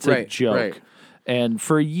just a joke. Right. And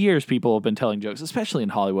for years, people have been telling jokes, especially in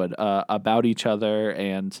Hollywood, about each other,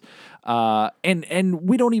 and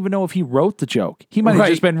we don't even know if he wrote the joke. He might have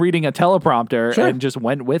just been reading a teleprompter and just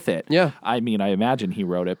went with it. Yeah, I mean, I imagine he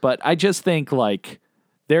wrote it, but I just think like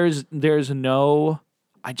there's no.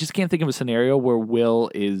 I just can't think of a scenario where Will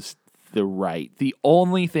is the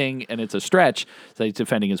only thing, and it's a stretch, is that he's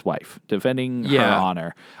defending his wife, defending her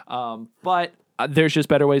honor. But there's just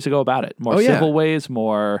better ways to go about it. More civil ways,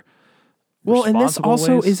 more. Well, and this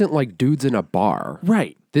also isn't like dudes in a bar.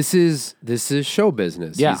 Right. This is show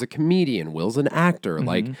business. Yeah. He's a comedian. Will's an actor.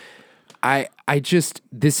 Like,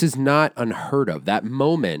 this is not unheard of. That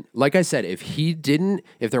moment, like I said,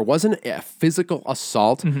 if there wasn't a physical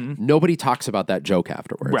assault, nobody talks about that joke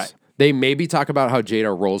afterwards. Right. They maybe talk about how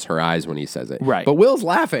Jada rolls her eyes when he says it. Right. But Will's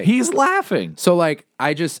laughing. He's laughing. So like,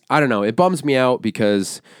 I don't know. It bums me out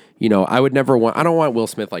because, I don't want Will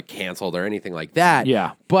Smith like canceled or anything like that.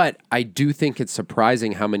 Yeah. But I do think it's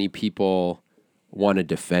surprising how many people want to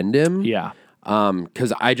defend him. Yeah.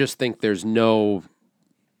 Because I just think there's no,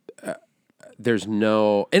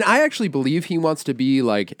 and I actually believe he wants to be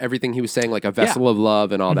like everything he was saying, like a vessel of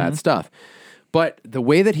love and all that stuff. But the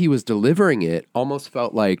way that he was delivering it almost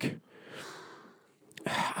felt like,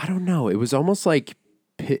 I don't know, it was almost like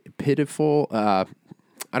pitiful. I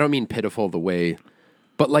don't mean pitiful the way,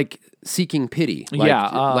 but like seeking pity.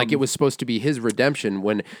 Like, like it was supposed to be his redemption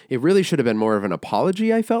when it really should have been more of an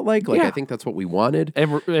apology, I felt like. I think that's what we wanted.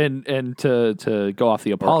 And to go off the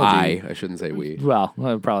apology. I shouldn't say we. Well,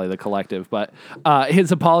 probably the collective, but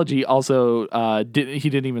his apology also, he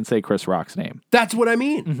didn't even say Chris Rock's name. That's what I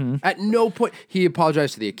mean. At no point, he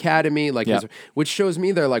apologized to the Academy, like which shows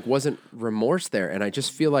me there like wasn't remorse there. And I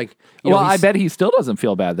just feel like, I bet he still doesn't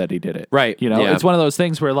feel bad that he did it. Right. It's one of those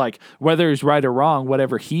things where like, whether he's right or wrong,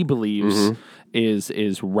 whatever he believes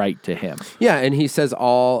is right to him. Yeah, and he says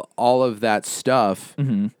all of that stuff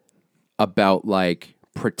about like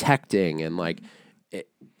protecting and like,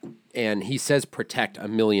 and he says protect a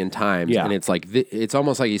million times, and it's like it's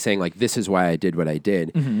almost like he's saying like this is why I did what I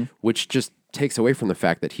did, which just takes away from the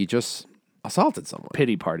fact that he just assaulted someone.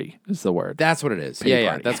 Pity party is the word. That's what it is. Pity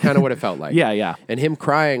yeah, party. That's kind of what it felt like. Yeah. And him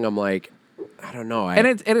crying, I'm like, I don't know. And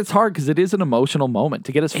it's hard because it is an emotional moment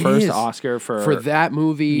to get his first Oscar for that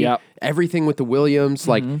movie. Everything with the Williams,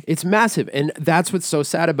 like it's massive, and that's what's so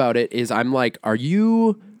sad about it is I'm like, are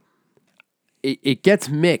you? It gets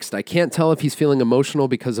mixed. I can't tell if he's feeling emotional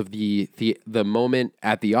because of the moment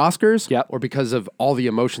at the Oscars, or because of all the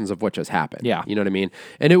emotions of what just happened. Yeah, you know what I mean.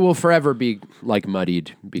 And it will forever be like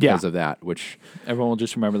muddied because of that, which everyone will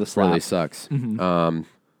just remember the slap. Really sucks.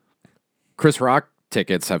 Chris Rock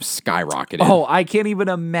tickets have skyrocketed. Oh, I can't even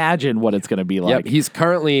imagine what it's going to be like. Yep, he's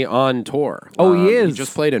currently on tour. Oh, he is? He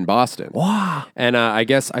just played in Boston. Wow. And I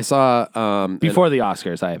guess I saw... Before the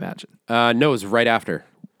Oscars, I imagine. No, it was right after.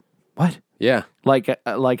 What? Yeah. Like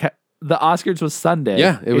the Oscars was Sunday.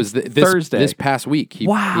 Yeah, it was Thursday. This past week. He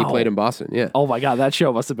played in Boston, yeah. Oh my God, that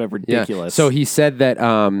show must have been ridiculous. Yeah. So he said that,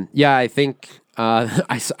 I think...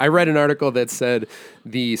 I read an article that said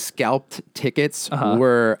the scalped tickets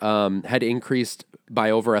were had increased by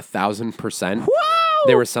over 1,000%. Wow!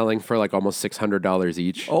 They were selling for like almost $600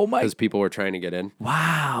 each. Oh my! Because people were trying to get in.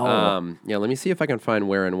 Wow. Let me see if I can find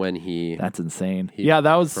where and when he. That's insane.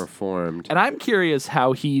 That was performed. And I'm curious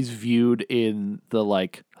how he's viewed in the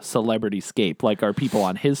like celebrity scape. Like, are people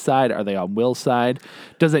on his side? Are they on Will's side?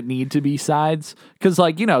 Does it need to be sides? Because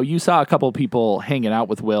like you saw a couple people hanging out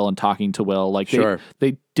with Will and talking to Will. Like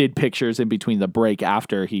they did pictures in between the break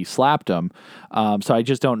after he slapped him. So I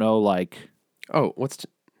just don't know like. Oh,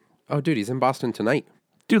 dude, he's in Boston tonight.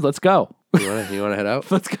 Dude, let's go. You want to head out?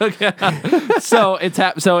 Let's go. So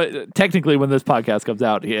technically, when this podcast comes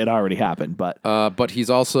out, it already happened. But he's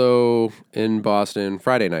also in Boston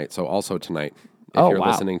Friday night, so also tonight. If you're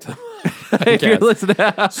listening to, if you're listening,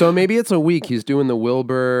 so maybe it's a week. He's doing the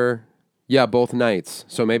Wilbur, both nights.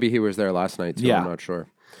 So maybe he was there last night too. Yeah. I'm not sure.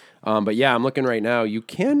 But yeah, I'm looking right now. You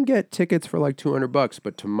can get tickets for like $200,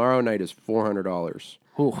 but tomorrow night is $400.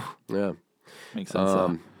 Ooh, yeah. Makes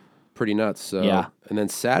sense. Pretty nuts. So, and then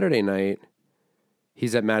Saturday night,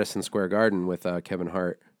 he's at Madison Square Garden with Kevin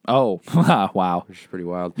Hart. Oh, wow. Which is pretty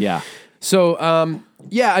wild. Yeah. So,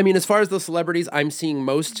 I mean, as far as the celebrities, I'm seeing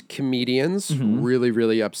most comedians really,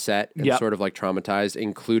 really upset and sort of like traumatized,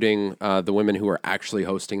 including the women who are actually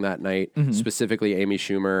hosting that night, specifically Amy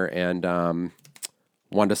Schumer and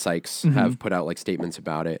Wanda Sykes have put out like statements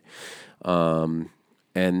about it. And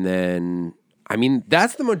then... I mean,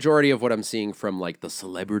 that's the majority of what I'm seeing from like the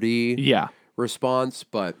celebrity response,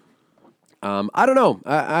 but I don't know.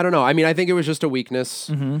 I don't know. I mean, I think it was just a weakness.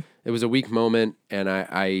 It was a weak moment, and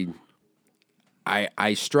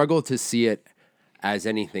I struggle to see it as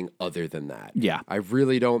anything other than that. Yeah. I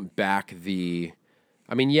really don't back the...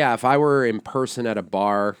 I mean, if I were in person at a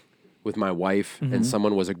bar with my wife and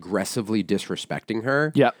someone was aggressively disrespecting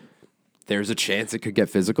her... there's a chance it could get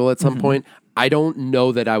physical at some point. I don't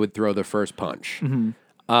know that I would throw the first punch.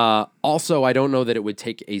 Also, I don't know that it would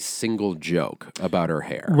take a single joke about her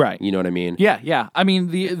hair. Right. You know what I mean? Yeah. I mean,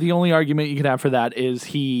 the only argument you could have for that is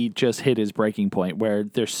he just hit his breaking point where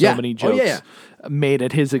there's so many jokes made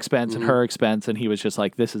at his expense and her expense, and he was just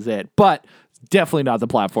like, this is it. But definitely not the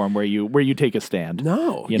platform where you take a stand.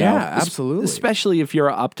 No. You know? Absolutely. Especially if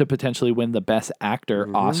you're up to potentially win the Best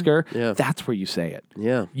Actor Oscar. Yeah. That's where you say it.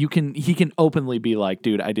 Yeah. He can openly be like,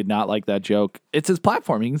 dude, I did not like that joke. It's his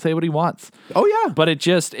platform. He can say what he wants. Oh yeah. But he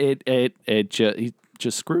just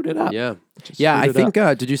screwed it up. Yeah. I think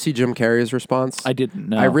did you see Jim Carrey's response? I didn't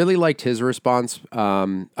know. I really liked his response.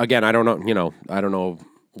 Again, I don't know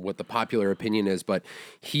what the popular opinion is, but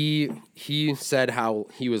he said how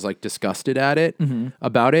he was like disgusted at it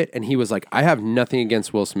about it, and he was like, I have nothing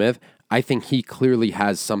against Will Smith. I think he clearly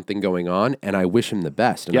has something going on, and I wish him the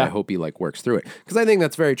best, and I hope he like works through it, because I think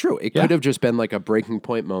that's very true. It could have just been like a breaking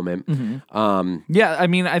point moment. Yeah, I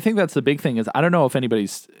mean, I think that's the big thing is I don't know if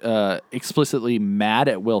anybody's explicitly mad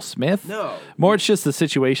at Will Smith. No. More it's just the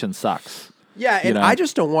situation sucks. Yeah, and I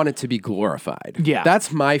just don't want it to be glorified. Yeah.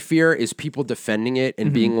 That's my fear, is people defending it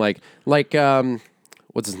and being like,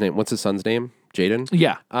 what's his name? What's his son's name? Jaden?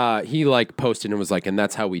 Yeah. He like posted and was like, and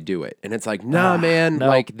that's how we do it. And it's like, nah, man, no.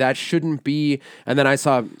 like that shouldn't be. And then I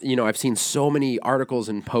saw, I've seen so many articles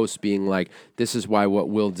and posts being like, this is why what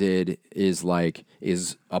Will did is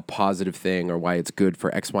a positive thing, or why it's good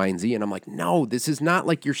for X, Y, and Z. And I'm like, no, this is not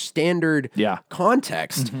like your standard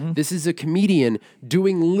context. This is a comedian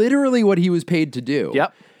doing literally what he was paid to do.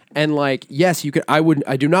 Yep. And like, yes, you could, I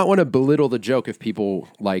do not want to belittle the joke if people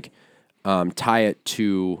like, tie it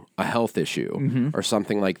to a health issue or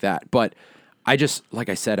something like that. But I just, like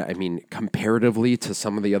I said, I mean, comparatively to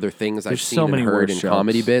some of the other things I've seen and heard in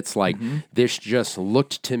comedy bits, like this just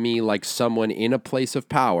looked to me like someone in a place of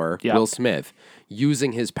power, Will Smith,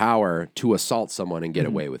 using his power to assault someone and get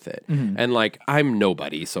away with it. And like, I'm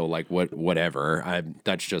nobody, so like whatever.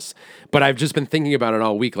 But I've just been thinking about it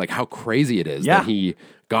all week, like how crazy it is that he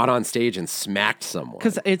got on stage and smacked someone.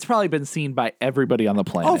 Because it's probably been seen by everybody on the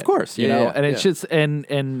planet. Oh, of course. You know, and it's just,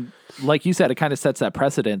 and like you said, it kind of sets that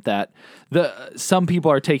precedent that some people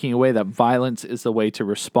are taking away that violence is the way to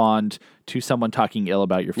respond to someone talking ill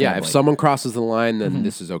about your family. Yeah, if someone crosses the line, then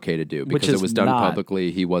this is okay to do, because it was done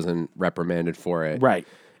publicly. He wasn't reprimanded for it. Right.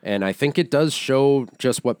 And I think it does show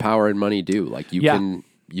just what power and money do. Like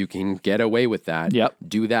you can get away with that,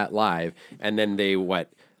 do that live, and then they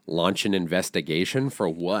launch an investigation for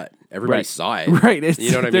what? Everybody saw it. Right.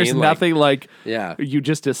 You know what I mean? There's nothing like you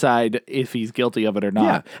just decide if he's guilty of it or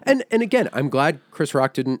not. Yeah. And again, I'm glad Chris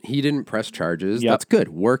Rock didn't press charges. That's good.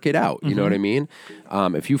 Work it out. You know what I mean?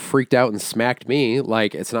 If you freaked out and smacked me,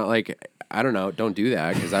 like, it's not like, I don't know, don't do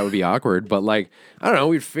that, because that would be awkward. But like, I don't know,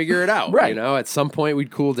 we'd figure it out. Right. You know, at some point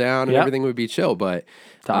we'd cool down and everything would be chill. But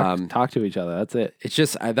talk to each other. That's it. it's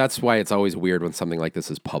just, that's why it's always weird when something like this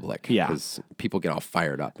is public. Yeah. Because people get all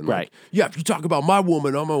fired up. And Right. like, yeah, if you talk about my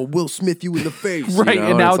woman, I'm going to Will Smith you in the face. Right. You know?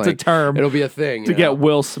 And now it's a like, term. It'll be a thing. To get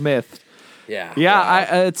Will Smith. Yeah.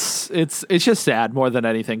 Yeah, it's just sad more than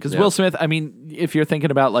anything, because Will Smith, I mean, if you're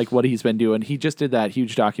thinking about like what he's been doing, he just did that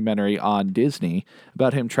huge documentary on Disney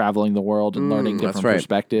about him traveling the world and learning different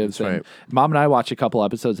perspectives. And Mom and I watched a couple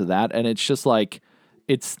episodes of that, and it's just like,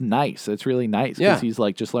 it's nice. It's really nice because he's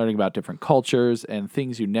like just learning about different cultures and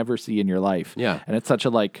things you never see in your life. Yeah. And it's such a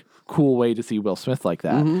like cool way to see Will Smith like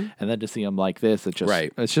that. And then to see him like this, it's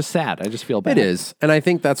just sad. I just feel bad. It is. And I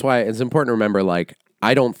think that's why it's important to remember, like,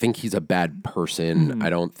 I don't think he's a bad person. I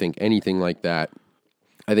don't think anything like that.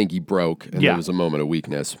 I think he broke, and there was a moment of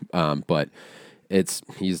weakness. But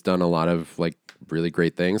he's done a lot of like really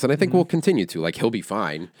great things, and I think we'll continue to. Like, he'll be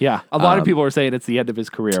fine. Yeah, a lot of people are saying it's the end of his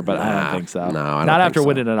career, but I don't think so. No, I don't not think after so.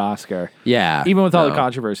 winning an Oscar. Yeah, even with all the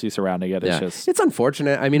controversy surrounding it, it's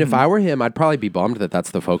unfortunate. I mean, if I were him, I'd probably be bummed that that's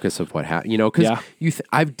the focus of what happened. You know, because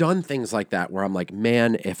I've done things like that where I'm like,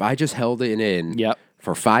 man, if I just held it in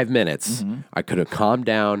for 5 minutes, I could have calmed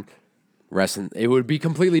down. It would be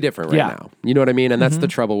completely different right now. You know what I mean? And that's the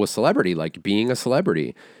trouble with celebrity. Like, being a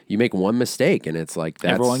celebrity, you make one mistake and it's like,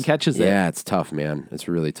 everyone catches it. Yeah, it's tough, man. It's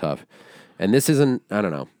really tough. And this isn't, I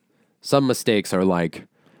don't know. Some mistakes are like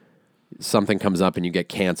something comes up and you get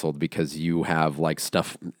canceled because you have like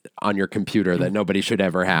stuff on your computer that nobody should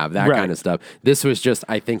ever have, that kind of stuff. This was just,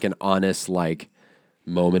 I think, an honest like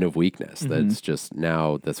moment of weakness. That's just,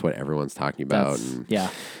 now that's what everyone's talking about.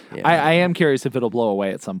 I am curious if it'll blow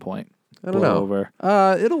away at some point. I don't know. Over.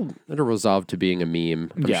 It'll resolve to being a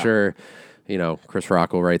meme. I'm sure, Chris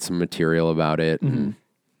Rock will write some material about it. And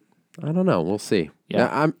I don't know. We'll see.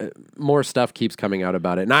 Yeah. More stuff keeps coming out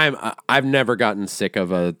about it. And I've never gotten sick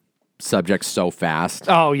of a subject so fast.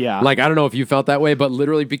 Oh, yeah. Like, I don't know if you felt that way, but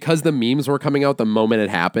literally because the memes were coming out the moment it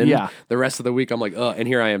happened, the rest of the week I'm like, and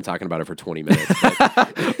here I am talking about it for 20 minutes.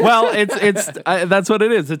 Well, it's that's what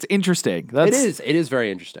it is. It's interesting. It is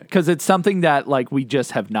very interesting. Because it's something that like we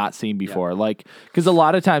just have not seen before. Like, because a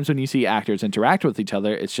lot of times when you see actors interact with each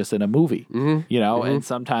other, it's just in a movie, and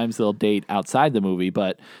sometimes they'll date outside the movie,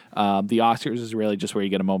 but the Oscars is really just where you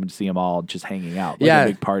get a moment to see them all just hanging out, like a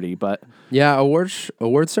big party. But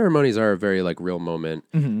award ceremonies are a very like real moment.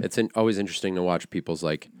 It's always interesting to watch people's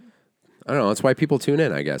like I don't know. That's why people tune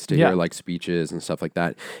in, I guess, to hear like speeches and stuff like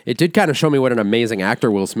that. It did kind of show me what an amazing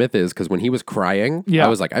actor Will Smith is, because when he was crying, I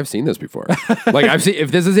was like, I've seen this before. Like, I've seen,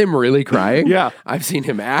 if this is him really crying, I've seen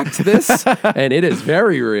him act this, and it is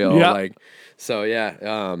very real. Like, so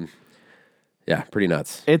yeah, pretty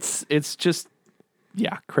nuts. It's just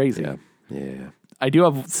crazy. Yeah. I do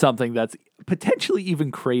have something that's potentially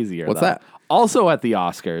even crazier. What's that? Also at the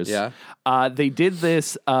Oscars. They did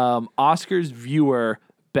this Oscars viewer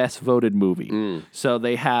best voted movie. So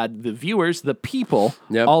they had the viewers, the people,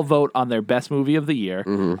 all vote on their best movie of the year.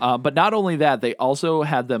 But not only that, they also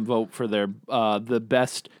had them vote for their the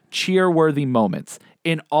best cheer-worthy moments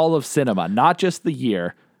in all of cinema, not just the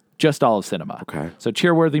year, just all of cinema. Okay. So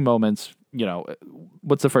cheer-worthy moments, you know,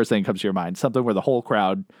 what's the first thing that comes to your mind? Something where the whole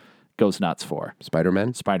crowd goes nuts for.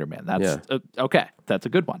 Spider-Man? Spider-Man. That's okay. That's a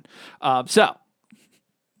good one. So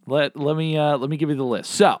let me give you the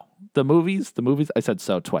list. So the movies. I said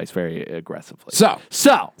so twice very aggressively. So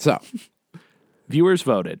viewers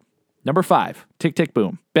voted. Number 5, Tick Tick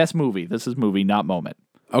Boom. Best movie. This is movie, not moment.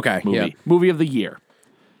 Okay. Movie. Yeah. Movie of the year.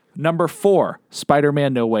 Number 4,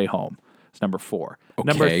 Spider-Man No Way Home. It's number 4. Okay.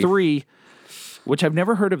 Number 3, which I've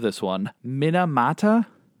never heard of this one, Minamata.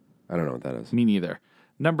 I don't know what that is. Me neither.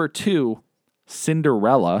 Number 2,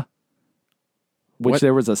 Cinderella. Which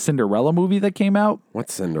there was a Cinderella movie that came out.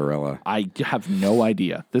 What's Cinderella? I have no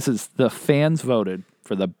idea. This is the fans voted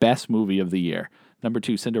for the best movie of the year. Number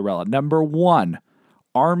 2, Cinderella. Number 1,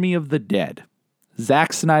 Army of the Dead.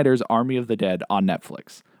 Zack Snyder's Army of the Dead on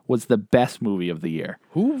Netflix was the best movie of the year.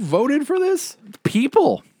 Who voted for this?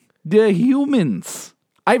 People. The humans.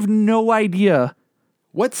 I have no idea.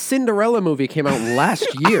 What Cinderella movie came out last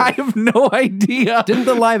year? I have no idea. Didn't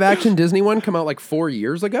the live action Disney one come out like 4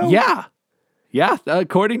 years ago? Yeah. Yeah,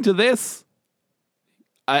 according to this,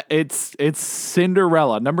 it's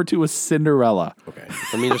Cinderella. Number 2 is Cinderella. Okay,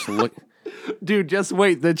 let me just look. Dude, just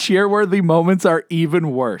wait. The cheer-worthy moments are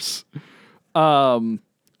even worse.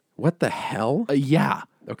 What the hell? Yeah.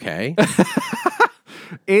 Okay.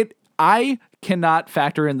 I cannot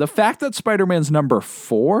factor in the fact that Spider-Man's number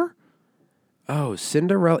 4. Oh,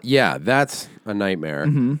 Cinderella. Yeah, that's a nightmare.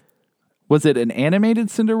 Mm-hmm. Was it an animated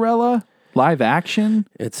Cinderella? Live action?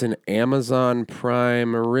 It's an Amazon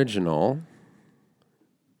Prime original.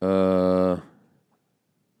 It's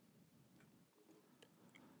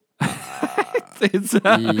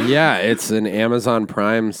an Amazon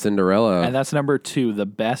Prime Cinderella. And that's number 2, the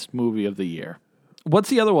best movie of the year. What's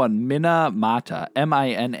the other one? Minamata.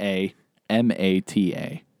 Minamata.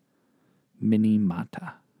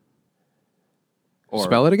 Minamata. Or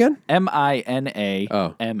spell it again?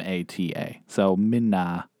 Minamata. So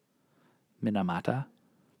Minamata.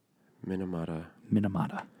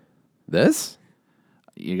 This?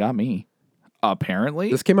 You got me. Apparently.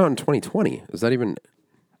 This came out in 2020. Is that even...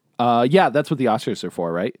 yeah, that's what the Oscars are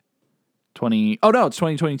for, right? Oh, no, it's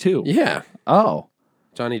 2022. Yeah. Oh.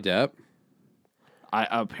 Johnny Depp?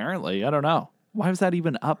 Apparently. I don't know. Why was that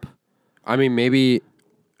even up? I mean, maybe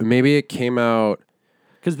it came out...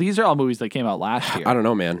 Because these are all movies that came out last year. I don't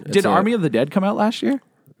know, man. Did Army of the Dead come out last year?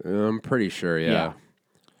 I'm pretty sure, yeah.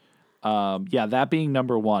 That being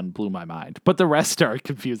number 1 blew my mind. But the rest are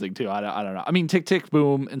confusing, too. I don't know. I mean, Tick, Tick,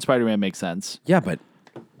 Boom and Spider-Man makes sense. Yeah, but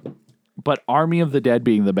Army of the Dead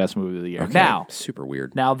being the best movie of the year. Okay. Now, super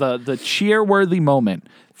weird. Now, the cheer-worthy moment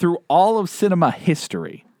through all of cinema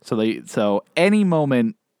history. So any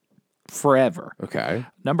moment forever. Okay.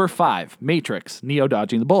 Number 5, Matrix, Neo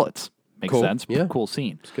dodging the bullets. Makes sense. Yeah. Cool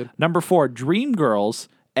scene. It's good. Number 4, Dreamgirls,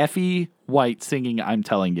 Effie White singing I'm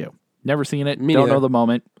Telling You. Never seen it. Me Don't neither. know the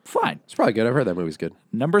moment. Fine. It's probably good. I've heard that movie's good.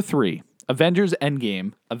 Number 3, Avengers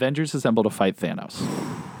Endgame, Avengers Assemble to fight Thanos.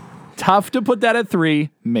 Tough to put that at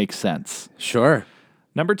 3. Makes sense. Sure.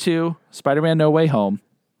 Number 2, Spider-Man No Way Home,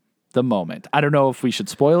 The Moment. I don't know if we should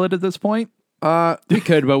spoil it at this point. We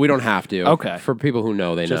could, but we don't have to. Okay. For people who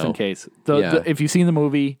know, they Just know. in case. Yeah. If you've seen the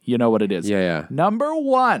movie, you know what it is. Yeah. Number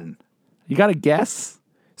 1. You got to guess?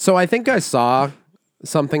 So I think I saw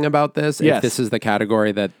something about this. Yes. If this is the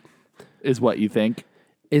category that... Is what you think.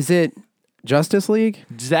 Is it Justice League?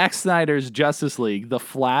 Zack Snyder's Justice League, The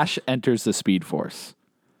Flash enters the Speed Force.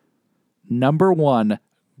 Number 1,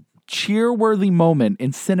 cheer-worthy moment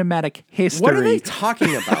in cinematic history. What are they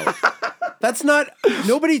talking about? That's not...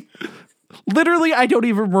 Nobody... Literally, I don't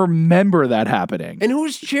even remember that happening. And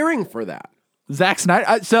who's cheering for that? Zack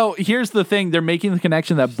Snyder. So here's the thing. They're making the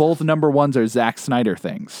connection that both number 1s are Zack Snyder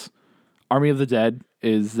things. Army of the Dead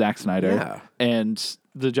is Zack Snyder. Yeah. And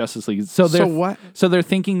the Justice League. So what? So they're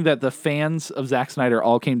thinking that the fans of Zack Snyder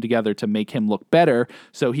all came together to make him look better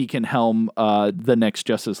so he can helm the next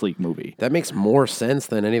Justice League movie. That makes more sense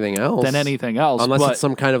than anything else. Unless it's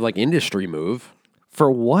some kind of like industry move. For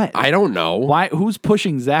what? I don't know. Why? Who's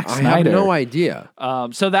pushing Zack Snyder? I have no idea.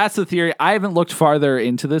 So that's the theory. I haven't looked farther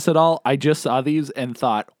into this at all. I just saw these and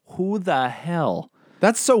thought, who the hell?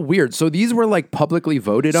 That's so weird. So these were like publicly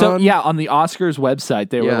voted on? So yeah, on the Oscars website,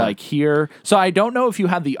 they were Yeah. like here. So I don't know if you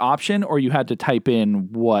had the option or you had to type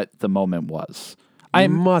in what the moment was. I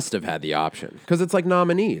must have had the option because it's like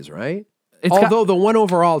nominees, right? It's Although the one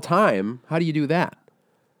overall time, how do you do that?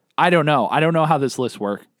 I don't know. I don't know how this list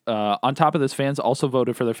worked. On top of this, fans also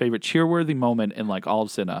voted for their favorite cheerworthy moment in like all of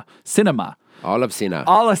cinema. All of Cena.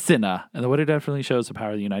 All of cinema. And what it definitely shows the power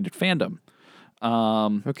of the united fandom.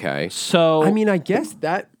 Okay. So I mean, I guess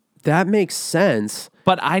that makes sense.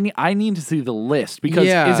 but I need to see the list because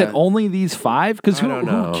Yeah. is it only these 5? Because who don't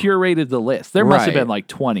know. curated the list? There must have Right. been like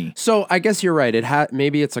 20. So I guess you're right.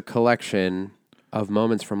 Maybe it's a collection of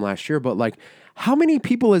moments from last year, but like, how many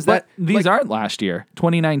people is But that? these like, aren't last year.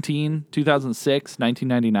 2019, 2006,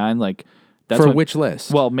 1999. Like that's for when- which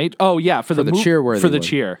list? Well, for the cheerworthy for the one.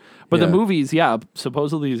 cheer. But Yeah. the movies, yeah,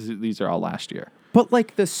 supposedly these are all last year. But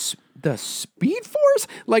like the Speed Force,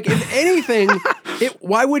 like if anything,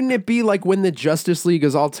 why wouldn't it be like when the Justice League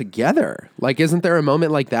is all together? Like, isn't there a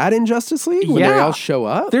moment like that in Justice League when they Yeah. all show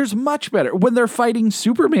up? There's much better when they're fighting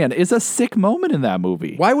Superman. Is a sick moment in that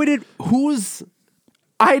movie. Why would it? Who's?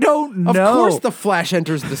 I don't know. Of course, the Flash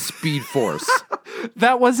enters the Speed Force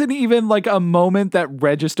That wasn't even like a moment that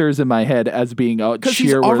registers in my head as being a because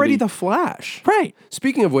he's cheerworthy. already the Flash. right.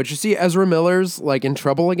 Speaking of which, you see Ezra Miller's like in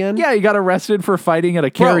trouble again. Yeah, he got arrested for fighting at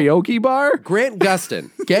a karaoke bar. Grant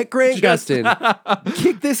Gustin, get Grant Gustin,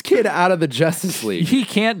 kick this kid out of the Justice League. He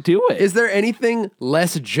can't do it. Is there anything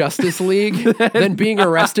less Justice League than being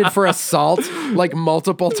arrested for assault like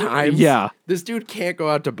multiple times? Yeah. This dude can't go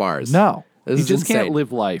out to bars. No. This He is just can't insane.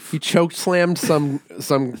 live life. He choke slammed some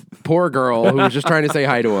poor girl who was just trying to say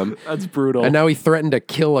hi to him. That's brutal. And now he threatened to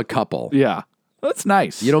kill a couple. Yeah. That's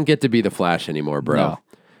nice. You don't get to be the Flash anymore, bro. No.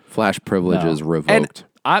 Flash privilege is revoked.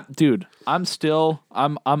 And I'm still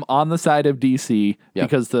on the side of DC Yeah.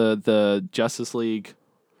 because the Justice League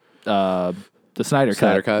the Snyder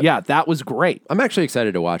Cut. Yeah, that was great. I'm actually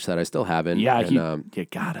excited to watch that. I still haven't. Yeah, And, you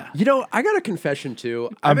gotta. you know, I got a confession too.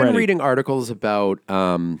 I've I'm been ready. reading articles about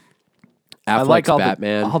Affleck's I like all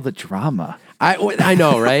Batman. all the drama. I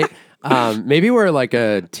know, right? Maybe we're like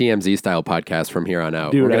a TMZ style podcast from here on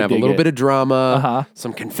out. Dude, We're gonna I have a dig little it. bit of drama, Uh-huh.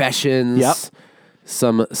 some confessions, Yep.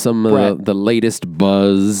 some Brett. the latest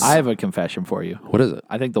buzz. I have a confession for you. What is it?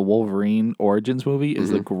 I think the Wolverine Origins movie is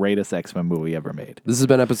the Mm-hmm. great's X-Men movie ever made. This has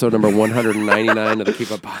been episode number 199 of the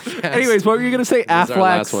Keep Up Podcast. Anyways, what were you going to say? This is our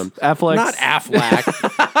last one. Affleck's. Not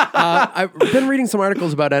Affleck. I've been reading some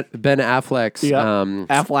articles about Ben Affleck's Yeah.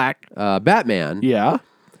 Affleck. Batman. Yeah.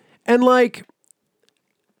 And like,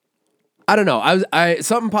 I don't know.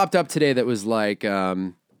 Something popped up today that was like,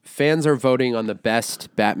 fans are voting on the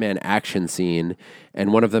best Batman action scene,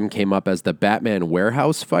 and one of them came up as the Batman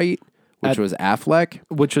warehouse fight, which was Affleck.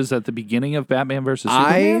 Which was at the beginning of Batman versus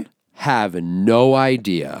Superman? I have no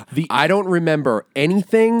idea. I don't remember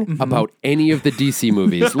anything about any of the DC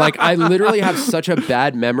movies. Like, I literally have such a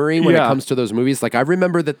bad memory when it Yeah. comes to those movies. Like, I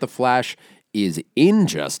remember that The Flash is in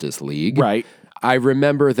Justice League. Right. I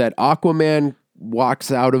remember that Aquaman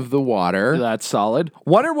walks out of the water. That's solid.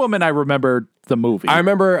 Wonder Woman, I remember the movie. I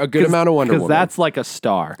remember a good amount of Wonder Woman. Because that's like a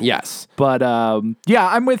star. Yes. But yeah,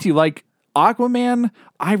 I'm with you. Like Aquaman,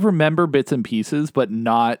 I remember bits and pieces, but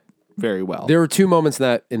not very well. There were two moments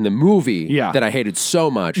in the movie Yeah. that I hated so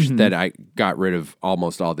much that I got rid of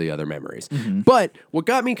almost all the other memories. But what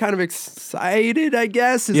got me kind of excited, I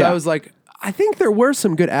guess, is Yeah. I was like, I think there were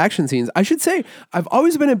some good action scenes. I should say, I've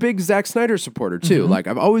always been a big Zack Snyder supporter too. Like,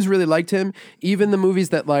 I've always really liked him. Even the movies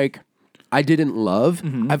that like I didn't love,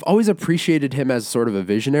 I've always appreciated him as sort of a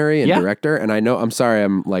visionary and Yeah. director. And I know, I'm sorry,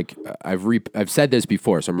 I'm like, I've said this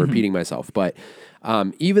before, so I'm repeating myself, but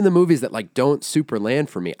even the movies that like don't super land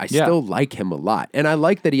for me, I Yeah. still like him a lot. And I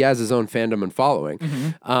like that he has his own fandom and following.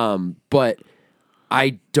 But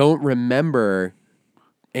I don't remember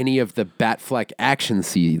any of the Batfleck action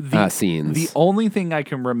scenes. The only thing I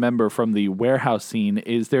can remember from the warehouse scene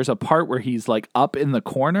is there's a part where he's like up in the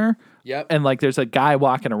corner Yep. And like there's a guy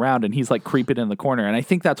walking around and he's like creeping in the corner. And I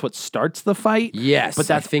think that's what starts the fight. Yes. But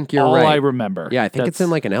that's I think you're all right. I remember. Yeah, I think it's in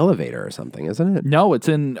like an elevator or something, isn't it? No, it's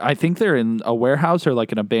in, I think they're in a warehouse or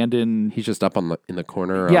like an abandoned. He's just up in the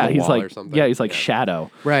corner or Yeah, on the he's wall like, or something. yeah, he's like Shadow.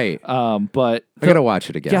 Right. But I gotta watch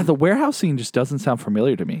it again. yeah, the warehouse scene just doesn't sound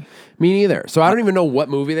familiar to me. Me neither. So I don't even know what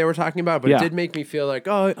movie they were talking about, but Yeah. it did make me feel like,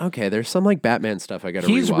 oh, okay, there's some like Batman stuff I gotta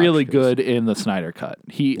He's rewatch, really 'cause- good in the Snyder cut.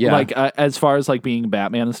 He Yeah. like as far as like being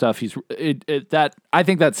Batman and stuff. That I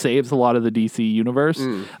think that saves a lot of the DC universe.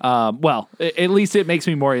 Well, at least it makes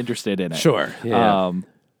me more interested in it. Sure. Yeah.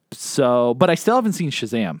 So, but I still haven't seen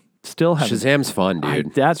Shazam. Still haven't. Shazam's fun,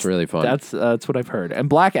 dude. That's really fun. That's what I've heard. And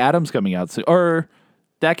Black Adam's coming out soon. Or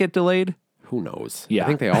that get delayed? Who knows? Yeah. I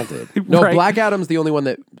think they all did. No, Right. Black Adam's the only one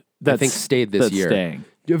that I think stayed this that's year. Staying.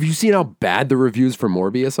 Have you seen how bad the reviews for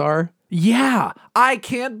Morbius are? Yeah, I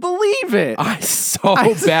can't believe it. So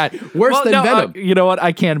bad. Worse than Venom. you know what?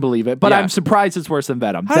 I can believe it, but Yeah. I'm surprised it's worse than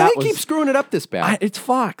Venom. How do they keep screwing it up this bad? It's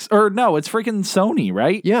Fox. Or no, it's freaking Sony,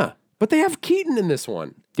 right? Yeah. But they have Keaton in this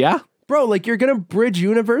one. Yeah. Bro, like you're going to bridge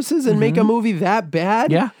universes and make a movie that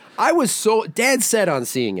bad? Yeah. I was so dead set on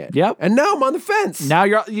seeing it. Yep. And now I'm on the fence. Now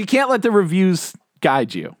you can't let the reviews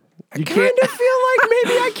guide you. You kind of feel like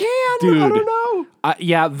maybe I can. Dude. I don't know.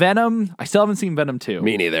 Yeah, Venom. I still haven't seen Venom 2.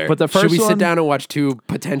 Me neither. But the first Should we one, sit down and watch two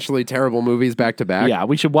potentially terrible movies back to back? Yeah,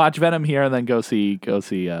 we should watch Venom here and then go see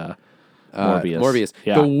Morbius. Morbius.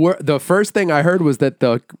 Yeah. The first thing I heard was that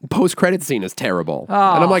the post-credit scene is terrible.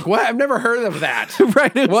 And I'm like, what? I've never heard of that.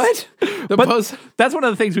 Right. What? But that's one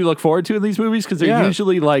of the things we look forward to in these movies because they're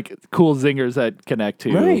usually like cool zingers that connect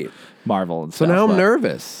to Marvel and So stuff. now I'm but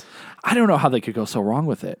nervous. I don't know how they could go so wrong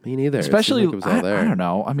with it. Me neither. It Especially, seemed like it was all there. I don't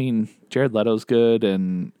know. I mean, Jared Leto's good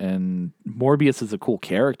and Morbius is a cool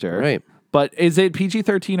character. Right. But is it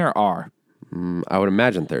PG-13 or R? I would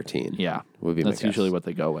imagine 13. Yeah, Would be my that's guess. usually what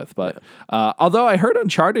they go with. But although I heard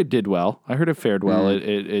Uncharted did well, I heard it fared well.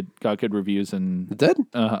 It got good reviews and It did?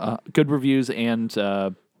 good reviews and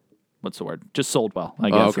what's the word? Just sold well. I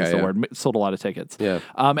guess okay, is the yeah. word. Sold a lot of tickets. Yeah.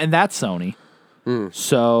 And that's Sony.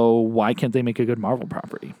 So why can't they make a good Marvel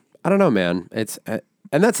property? I don't know, man. It's and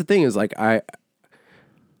that's the thing is like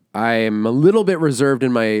I'm a little bit reserved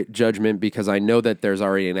in my judgment because I know that there's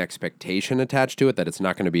already an expectation attached to it that it's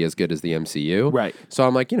not going to be as good as the MCU. Right. So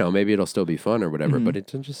I'm like, maybe it'll still be fun or whatever, but it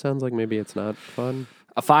just sounds like maybe it's not fun.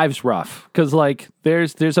 A 5's rough because like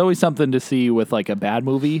there's always something to see with like a bad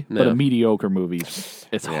movie, but a mediocre movie,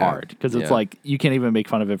 it's hard because it's like you can't even make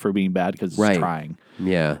fun of it for being bad because it's trying.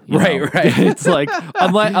 Yeah. You know? Right. It's like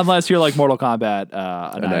unless you're like Mortal Kombat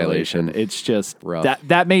Annihilation, it's just rough.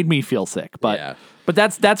 that made me feel sick. But but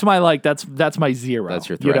that's my like that's my zero. That's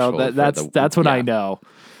your you know threshold that's when I yeah. know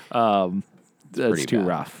it's too bad.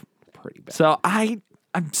 rough. Pretty bad. So I'm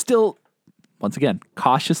still. Once again,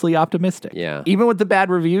 cautiously optimistic. Yeah. Even with the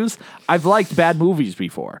bad reviews, I've liked bad movies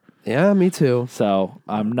before. Yeah, me too. So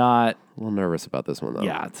I'm not. A little nervous about this one though.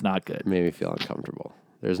 Yeah, it's not good. It made me feel uncomfortable.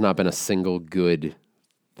 There's not been a single good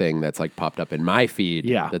thing that's like popped up in my feed.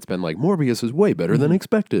 Yeah. That's been like Morbius is way better than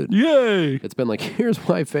expected. Yay! It's been like, here's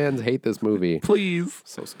why fans hate this movie. Please.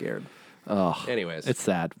 So scared. Oh, Anyways. it's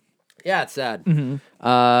sad. Yeah, it's sad.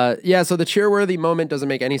 Yeah, so the cheer-worthy moment doesn't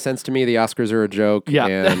make any sense to me. The Oscars are a joke. Yeah.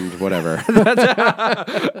 And whatever.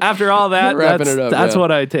 After all that, Wrapping it up, that's yeah.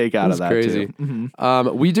 what I take out of That's that. crazy.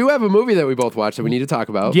 Too. We do have a movie that we both watched that we need to talk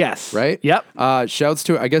about. Yes. Right? Yep. Shouts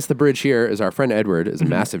to, I guess the bridge here is our friend Edward is a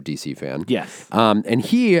massive DC fan. Yes. And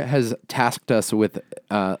he has tasked us with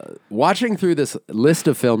watching through this list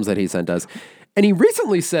of films that he sent us. And he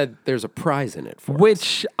recently said there's a prize in it for us.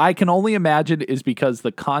 Which I can only imagine is because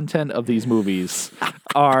the content of these movies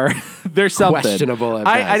are there's something Questionable at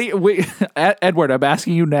best. Edward, I'm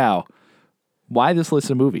asking you now. Why this list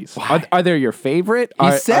of movies? Are they your favorite?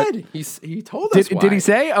 He told us why. Did he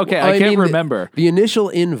say? Okay, Well, I can't mean, remember. The initial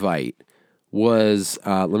invite was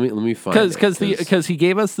let me find it. Because he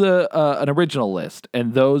gave us an original list,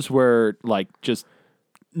 and those were like just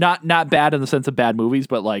not bad in the sense of bad movies,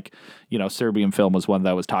 but like Serbian Film was one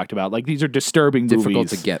that was talked about. Like these are disturbing difficult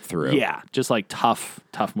movies. to get through. Yeah, just like tough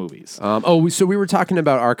movies. So we were talking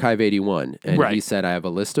about Archive 81, and Right. he said, I have a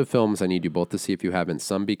list of films I need you both to see if you haven't.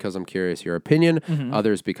 Some because I'm curious your opinion,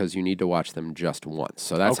 others because you need to watch them just once.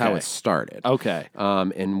 So that's how Okay. it started. Okay.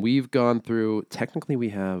 And we've gone through, technically we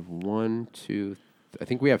have I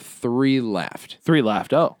think we have 3 left. 3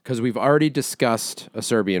 left. Oh, Because we've already discussed a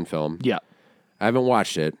Serbian film. yeah. I haven't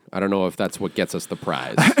watched it. I don't know if that's what gets us the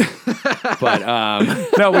prize. But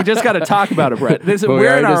No, we just got to talk about it, Brett. we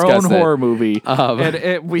We're in already our own discussed it. horror movie,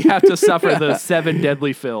 and we have to suffer the 7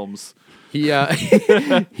 deadly films.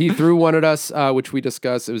 He threw one at us, which we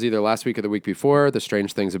discussed. It was either last week or the week before. The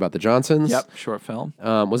Strange Things About the Johnsons. Yep, short film.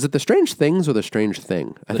 Was it The Strange Things or The Strange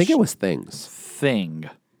Thing? I think it was Things. Thing.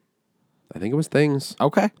 I think it was Things.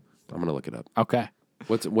 Okay. I'm gonna look it up. Okay.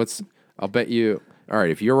 What's? I'll bet you. All right,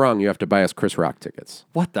 if you're wrong, you have to buy us Chris Rock tickets.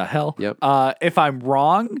 What the hell? Yep. If I'm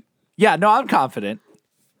wrong, yeah, no, I'm confident.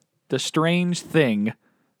 The Strange Thing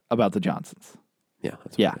About the Johnsons. Yeah,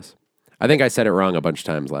 that's what it is. I think I said it wrong a bunch of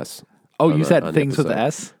times last. Oh, you said on the things with episode.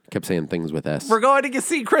 S? Kept saying things with S. We're going to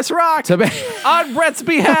see Chris Rock To be, on Brett's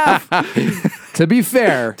behalf. to be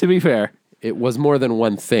fair, To be fair. it was more than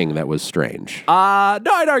one thing that was strange. No,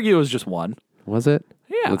 I'd argue it was just one. Was it?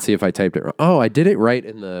 Yeah. Let's see if I typed it wrong. Oh, I did it right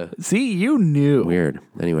in the See, you knew. weird.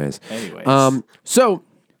 Anyways. Anyways. So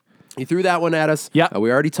he threw that one at us. Yeah.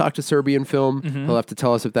 We already talked to Serbian film. He'll have to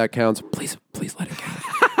tell us if that counts. Please let it count.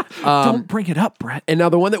 Don't bring it up, Brett. And now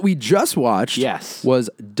the one that we just watched Yes. was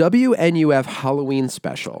WNUF Halloween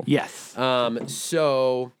Special. Yes.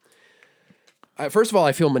 So, first of all,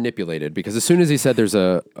 I feel manipulated because as soon as he said there's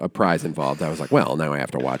a prize involved, I was like, well, now I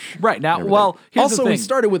have to watch. Right, now, everything. well, here's the also, we thing.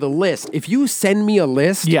 started with a list. If you send me a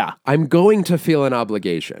list, Yeah. I'm going to feel an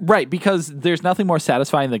obligation. Right, because there's nothing more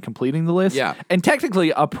satisfying than completing the list. Yeah. And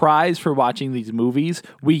technically, a prize for watching these movies,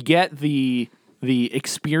 we get the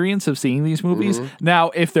experience of seeing these movies. Now,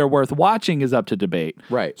 if they're worth watching is up to debate.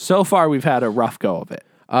 Right. So far, we've had a rough go of it.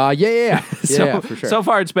 Yeah, So, for sure. so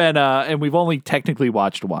far, it's been, and we've only technically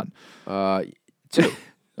watched one. 2.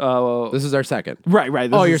 This is our second. Right.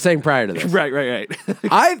 Oh, you're saying prior to this. Right.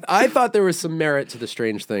 I thought there was some merit to the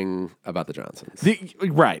strange thing about the Johnsons.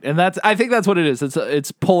 Right, and I think that's what it is.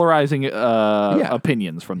 It's polarizing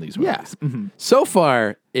opinions from these movies. Yeah. So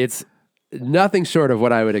far, it's nothing short of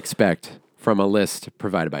what I would expect from a list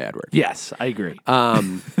provided by Edward. Yes, I agree.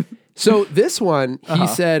 So this one, he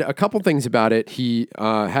said a couple things about it. He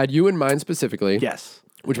had you in mind specifically. Yes.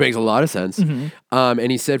 Which makes a lot of sense.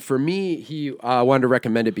 And he said, for me, he wanted to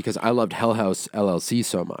recommend it because I loved Hell House LLC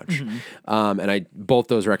so much. And both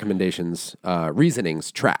those recommendations,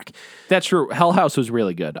 reasonings track. That's true. Hell House was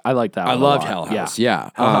really good. I liked that one. I loved a lot. Hell House, yeah.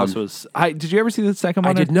 Hell House was... did you ever see the second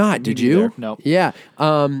one? I did not. Did you? No. Yeah.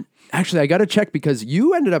 Actually, I got to check because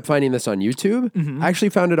you ended up finding this on YouTube. I actually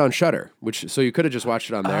found it on Shudder, so you could have just watched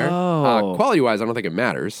it on there. Oh. Quality-wise, I don't think it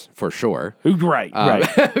matters, for sure. Right.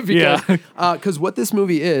 Because what this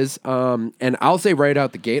movie is, and I'll say right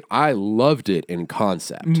out the gate, I loved it in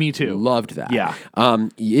concept. Me too. Loved that. Yeah.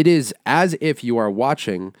 It is as if you are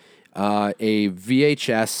watching a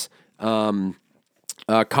VHS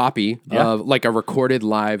copy of like a recorded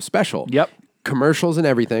live special. Yep. Commercials and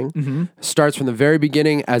everything. Starts from the very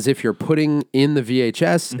beginning as if you're putting in the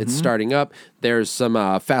VHS. It's starting up. There's some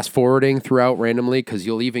fast forwarding throughout randomly because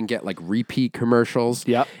you'll even get like repeat commercials.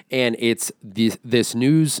 Yep. And it's this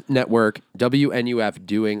news network, WNUF,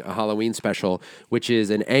 doing a Halloween special, which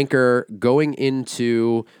is an anchor going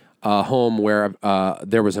into a home where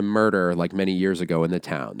there was a murder like many years ago in the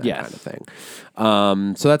town, that kind of thing.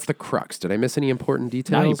 So that's the crux. Did I miss any important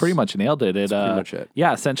details? No, you pretty much nailed it. That's pretty much it.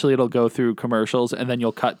 Yeah, essentially it'll go through commercials and then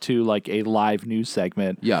you'll cut to like a live news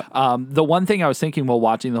segment. Yeah. The one thing I was thinking while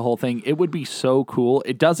watching the whole thing, it would be so cool.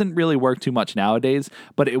 It doesn't really work too much nowadays,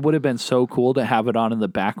 but it would have been so cool to have it on in the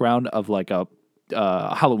background of like a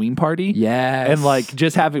Halloween party. Yes. And like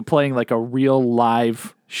just have it playing like a real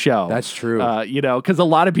live show. That's true. Because a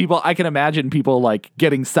lot of people, I can imagine people like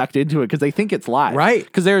getting sucked into it because they think it's live. Right.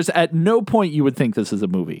 Because there's at no point you would think this is a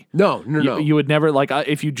movie. No. You would never, like,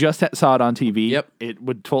 if you just saw it on TV, it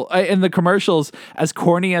would, and the commercials, as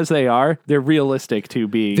corny as they are, they're realistic to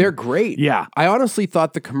be. They're great. Yeah. I honestly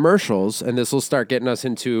thought the commercials, and this will start getting us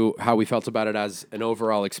into how we felt about it as an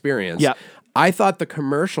overall experience. Yeah. I thought the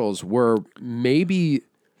commercials were maybe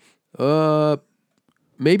the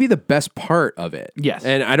best part of it. Yes.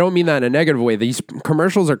 And I don't mean that in a negative way. These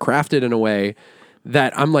commercials are crafted in a way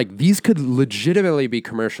that I'm like, these could legitimately be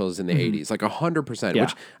commercials in the 80s, like 100%, Yeah.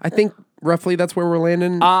 which I think roughly that's where we're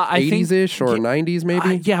landing, 80s-ish or 90s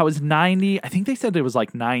maybe? Yeah, it was 90. I think they said it was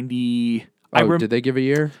like 90. Did they give a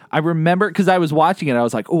year? I remember because I was watching it. I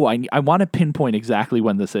was like, oh, I want to pinpoint exactly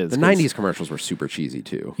when this is. The 90s commercials were super cheesy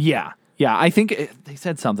too. Yeah. I think they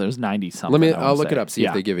said something. It was 90 something. I'll look it up, see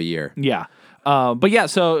if they give a year. Yeah. But yeah,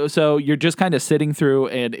 so you're just kind of sitting through,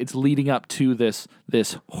 and it's leading up to this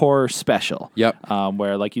horror special. Yep.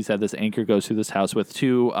 Where, like you said, this anchor goes through this house with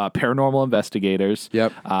two paranormal investigators.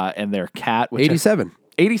 Yep. And their cat. Which 87.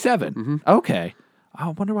 87. Mm-hmm. Okay. I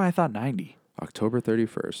wonder why I thought 90. October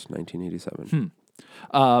 31st, 1987.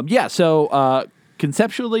 Yeah. So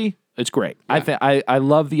conceptually, It's great. Yeah. I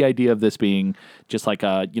love the idea of this being just like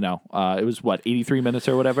a, it was 83 minutes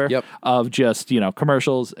or whatever of just,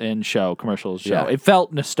 commercials and show. Yeah. It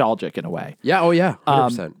felt nostalgic in a way. Yeah. Oh yeah.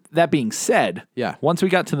 100%. That being said, once we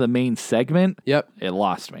got to the main segment, it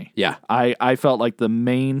lost me. Yeah. I felt like the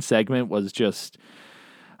main segment was just,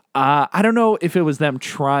 I don't know if it was them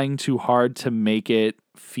trying too hard to make it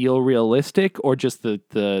feel realistic or just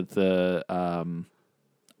the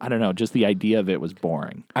I don't know, just the idea of it was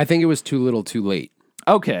boring. I think it was too little too late.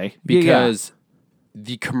 Okay. Because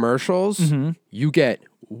the commercials, you get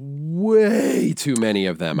way too many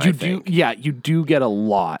of them, I think. You do get a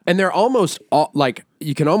lot. And they're almost all, like,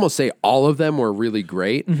 you can almost say all of them were really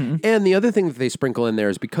great. And the other thing that they sprinkle in there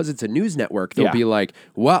is because it's a news network, they'll be like,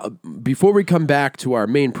 well, before we come back to our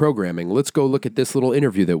main programming, let's go look at this little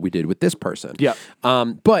interview that we did with this person. Yeah.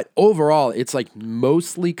 But overall, it's like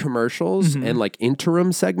mostly commercials and like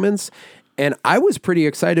interim segments. And I was pretty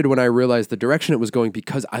excited when I realized the direction it was going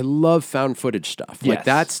because I love found footage stuff. Yes. Like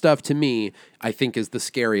that stuff to me, I think is the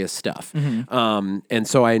scariest stuff. And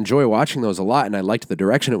so I enjoy watching those a lot and I liked the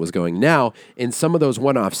direction it was going. Now, in some of those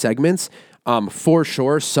one-off segments, for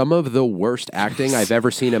sure, some of the worst acting I've ever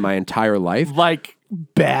seen in my entire life. Like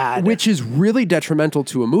bad. Which is really detrimental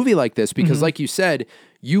to a movie like this because like you said,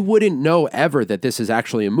 you wouldn't know ever that this is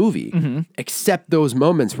actually a movie, except those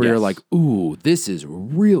moments where you're like, ooh, this is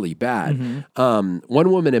really bad.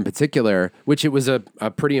 One woman in particular, which it was a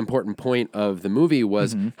pretty important point of the movie,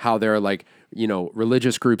 was how there are like,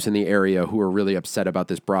 religious groups in the area who are really upset about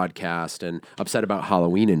this broadcast and upset about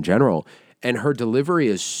Halloween in general. And her delivery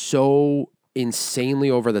is so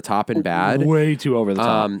insanely over the top and bad. Way too over the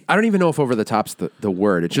top. I don't even know if over the top's the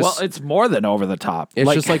word. It's just it's more than over the top.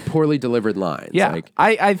 It's just like poorly delivered lines. Yeah, like,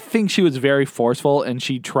 I think she was very forceful and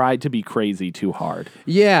she tried to be crazy too hard.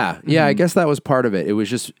 Yeah, I guess that was part of it. It was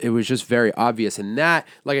just very obvious, and that,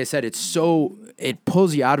 like I said, it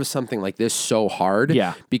pulls you out of something like this so hard.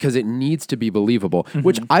 Yeah, because it needs to be believable.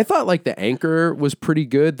 Which I thought like the anchor was pretty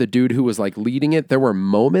good. The dude who was like leading it, there were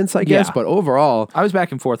moments, I guess, but overall, I was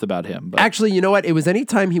back and forth about him. But actually, you know what? It was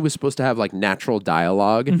anytime he was supposed to have like natural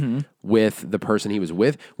dialogue with the person he was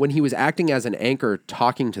with. When he was acting as an anchor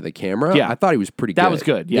talking to the camera, I thought he was pretty good. That was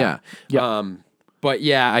good. Yeah. But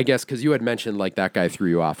yeah, I guess because you had mentioned like that guy threw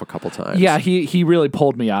you off a couple times. Yeah, he really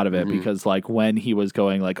pulled me out of it because like when he was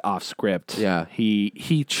going like off script,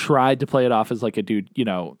 he tried to play it off as like a dude,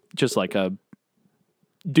 just like a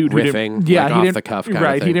dude riffing, who didn't, like off the cuff kind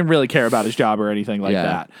of thing. He didn't really care about his job or anything like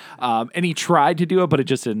that. And he tried to do it, but it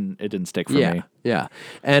just didn't stick for me. Yeah.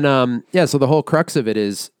 And so the whole crux of it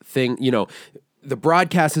is the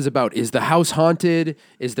broadcast is about, is the house haunted?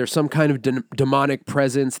 Is there some kind of demonic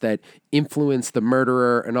presence that influenced the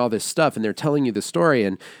murderer and all this stuff? And they're telling you the story,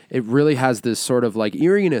 and it really has this sort of like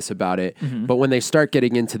eeriness about it. But when they start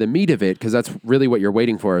getting into the meat of it, because that's really what you're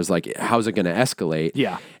waiting for, is like, how's it going to escalate?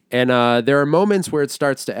 Yeah. And there are moments where it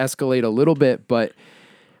starts to escalate a little bit, but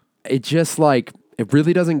it just like, it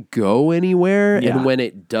really doesn't go anywhere. Yeah. And when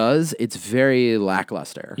it does, it's very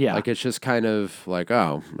lackluster. Yeah. Like, it's just kind of like,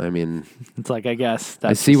 oh, I mean, it's like, I guess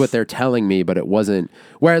I see what they're telling me, but it wasn't.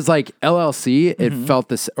 Whereas like LLC, it felt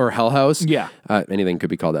this, or Hell House. Yeah. Anything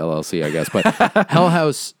could be called LLC, I guess. But Hell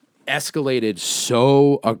House escalated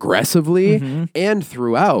so aggressively, and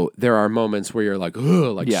throughout there are moments where you're like,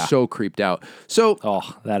 ugh, like so creeped out. So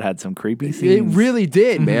that had some creepy scenes. It really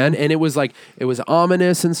did, man. And it was like, it was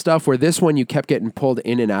ominous and stuff, where this one you kept getting pulled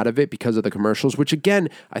in and out of it because of the commercials, which again,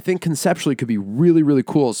 I think conceptually could be really, really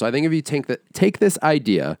cool. So I think if you take this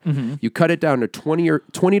idea, you cut it down to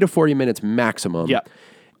 20 to 40 minutes maximum,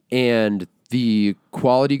 and the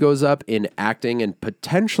quality goes up in acting and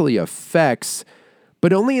potentially effects,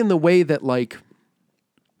 but only in the way that, like,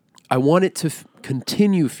 I want it to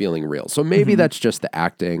continue feeling real. So maybe that's just the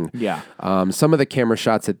acting. Yeah. Some of the camera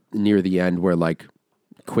shots near the end were, like,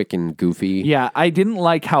 quick and goofy. Yeah, I didn't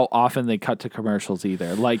like how often they cut to commercials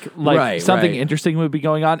either. Like something interesting would be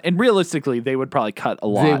going on, and realistically, they would probably cut a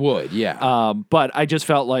lot. They would, yeah. But I just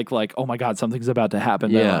felt like, oh my God, something's about to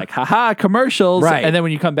happen. They're like, haha, commercials. Right. And then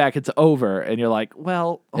when you come back, it's over, and you're like,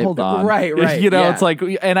 well, hold on. Right. It's like,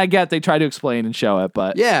 and I get they try to explain and show it,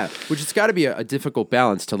 but yeah, which it's got to be a difficult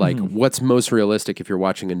balance to like what's most realistic if you're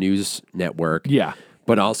watching a news network. Yeah.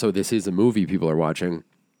 But also, this is a movie people are watching.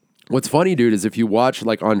 What's funny, dude, is if you watch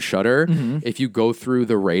like on Shudder, if you go through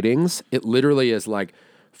the ratings, it literally is like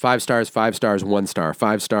 5 stars, 5 stars, 1 star,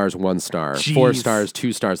 5 stars, 1 star, Jeez. 4 stars,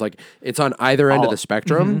 2 stars. Like it's on either end of the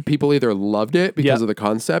spectrum. People either loved it because of the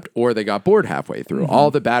concept or they got bored halfway through. All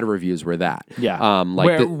the bad reviews were that. Yeah.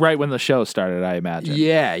 Like right when the show started, I imagine.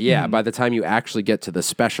 Yeah. By the time you actually get to the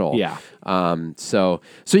special. Yeah. So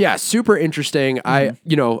yeah, super interesting.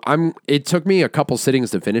 It took me a couple sittings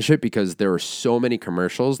to finish it because there were so many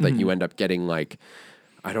commercials that you end up getting like,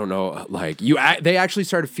 I don't know, like they actually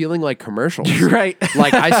started feeling like commercials. Right.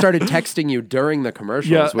 Like I started texting you during the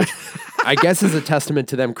commercials, which I guess is a testament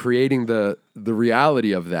to them creating the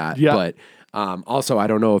reality of that. Yeah. But also, I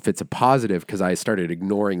don't know if it's a positive because I started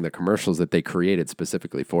ignoring the commercials that they created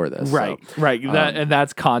specifically for this. Right, so, right. And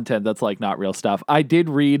that's content that's like not real stuff. I did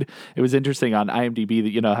read, it was interesting on IMDb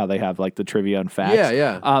that, you know how they have like the trivia and facts.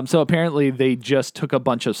 Yeah. So apparently they just took a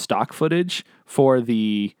bunch of stock footage for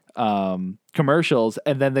the commercials,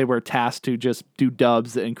 and then they were tasked to just do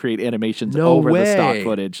dubs and create animations over the stock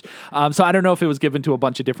footage. So I don't know if it was given to a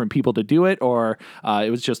bunch of different people to do it, or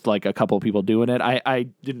it was just like a couple of people doing it. I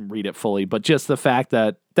didn't read it fully, but just the fact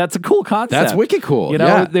that that's a cool concept. That's wicked cool. You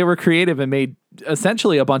know, they were creative and made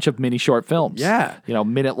essentially a bunch of mini short films. Yeah. You know,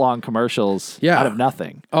 minute-long commercials out of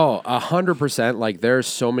nothing. Oh, 100%. Like, there's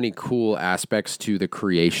so many cool aspects to the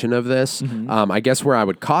creation of this. I guess where I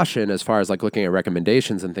would caution as far as, like, looking at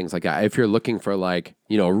recommendations and things like that, if you're looking for, like,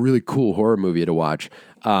 you know, a really cool horror movie to watch,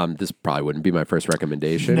 this probably wouldn't be my first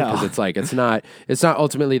recommendation because it's like it's not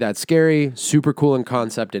ultimately that scary, super cool in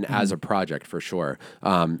concept and as a project for sure.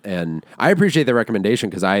 And I appreciate the recommendation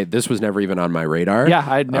because this was never even on my radar. Yeah,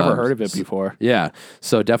 I'd never heard of it before. Yeah,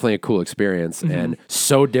 so definitely a cool experience and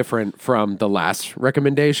so different from the last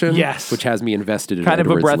recommendation. Yes, which has me invested in kind of a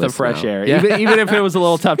Edward's breath of list fresh now. air. Yeah. Even if it was a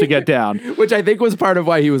little tough to get down, which I think was part of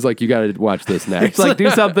why he was like, "You got to watch this next." It's like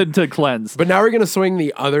do something to cleanse. But now we're gonna swing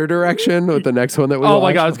the other direction with the next one that we. Oh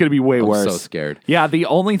my god, it's gonna be way worse. I'm so scared. Yeah, the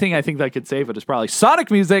only thing I think that could save it is probably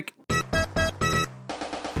Sonic music.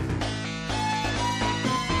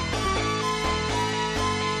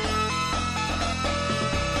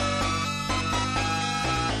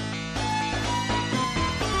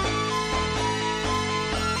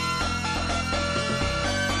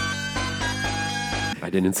 I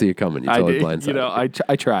didn't see it coming. You totally blindsided. You know,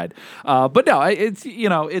 I tried, but no, it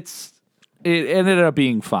ended up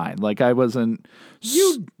being fine. Like I wasn't.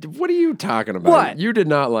 What are you talking about? What? You did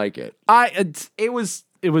not like it. It was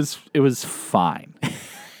fine.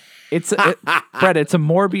 Brett, it's a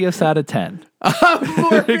Morbius out of 10.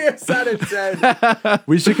 Morbius out of 10.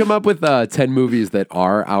 We should come up with 10 movies that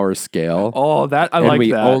are our scale. Oh, that I and like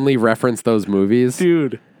we that. only reference those movies.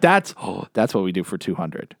 Dude, that's what we do for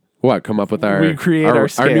 200. What? Come up with we create our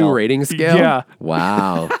scale. Our new rating scale? Yeah.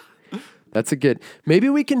 Wow. That's a good. Maybe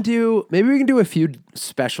we can do a few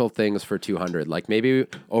special things for 200. Like maybe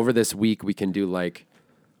over this week we can do like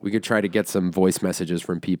we could try to get some voice messages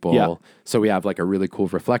from people. Yeah. So we have like a really cool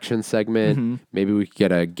reflection segment. Maybe we could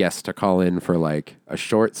get a guest to call in for like a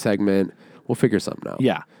short segment. We'll figure something out.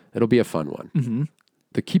 Yeah. It'll be a fun one.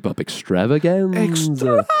 The Keep Up Extravaganza.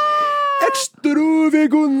 Extravaganza.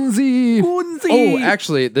 Oh,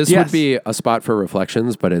 actually, this would be a spot for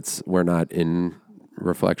reflections, but we're not in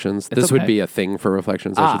reflections. This would be a thing for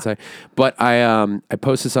reflections, I should say. But I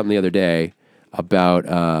posted something the other day about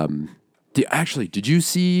did you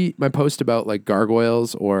see my post about like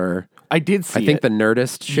gargoyles or I did see I think it. the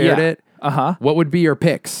Nerdist shared it. What would be your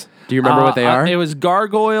picks? Do you remember what they are? It was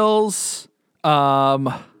gargoyles.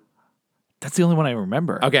 That's the only one I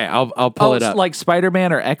remember. Okay, I'll pull it up. Like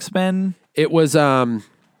Spider-Man or X-Men? It was so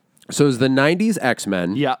it was the 90s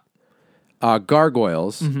X-Men. Yeah.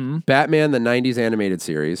 Gargoyles, Batman the 90s animated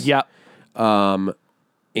series. Yeah. And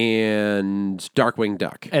Darkwing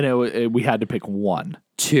Duck. And we had to pick one.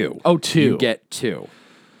 2. Oh, 2. You get 2.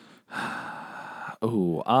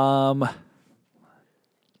 Oh,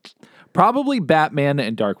 probably Batman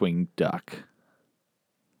and Darkwing Duck.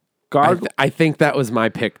 I think that was my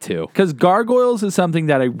pick too. Because Gargoyles is something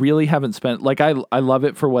that I really haven't spent. Like I love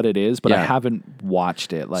it for what it is, but I Yeah. haven't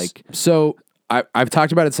watched it. Like So I've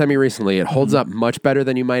talked about it semi-recently. It holds up much better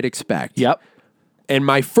than you might expect. Yep. And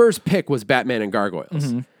my first pick was Batman and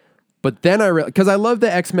Gargoyles. But then because I love the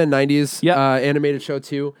X-Men 90s animated show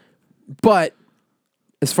too. But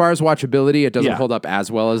as far as watchability, it doesn't hold up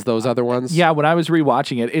as well as those other ones. Yeah, when I was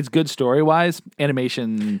rewatching it, it's good story-wise.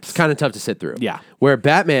 Animation, It's kind of tough to sit through. Yeah. Where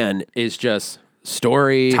Batman is just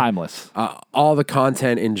story. timeless. All the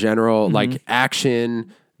content in general, like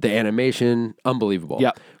action, the animation, unbelievable.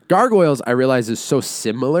 Yep. Gargoyles, I realize, is so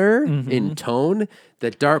similar in tone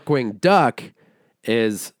that Darkwing Duck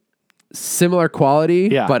is similar quality,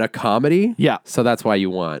 but a comedy. Yeah. So that's why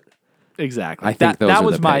you want Exactly. I think that are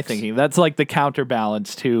was the my picks. thinking. That's like the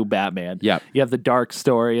counterbalance to Batman. Yep. You have the dark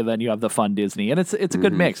story, and then you have the fun Disney, and it's a Mm-hmm.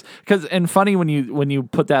 good mix. And funny when you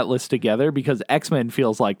put that list together, because X-Men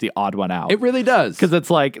feels like the odd one out. It really does. Because it's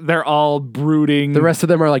like they're all brooding. The rest of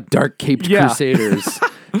them are like dark caped Yeah. crusaders.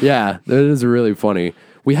 Yeah, that is really funny.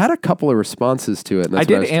 We had a couple of responses to it. And that's I what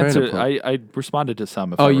did I was trying to answer. pull. I responded to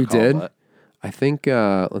some. If Oh, I you recall, did? but- I think,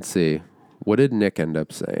 let's see. What did Nick end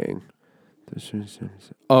up saying?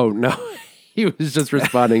 Oh, no. He was just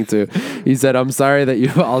responding to, he said, I'm sorry that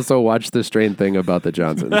you also watched The Strange Thing About the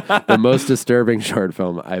Johnsons, the most disturbing short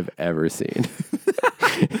film I've ever seen.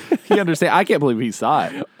 He understand. I can't believe he saw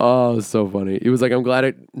it. Oh, so funny. He was like, I'm glad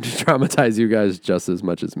it traumatized you guys just as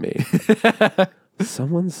much as me.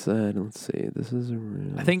 Someone said, let's see, this is a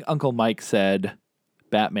real... I think Uncle Mike said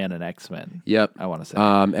Batman and X-Men. Yep. I want to say.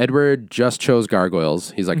 Edward just chose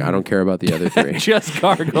Gargoyles. He's like, I don't care about the other three. Just He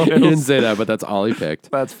didn't gargoyles. say that, but that's all he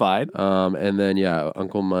picked. That's fine. And then, yeah,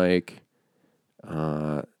 Uncle Mike,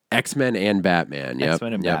 X-Men and Batman. Yep.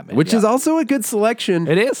 X-Men and Batman, Which yeah. is also a good selection.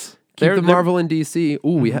 It is. Keep the Marvel and DC.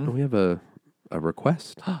 Ooh, we have a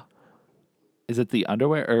request. Is it the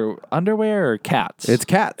underwear or cats? It's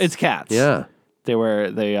cats. It's cats. Yeah. They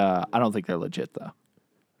I don't think they're legit though.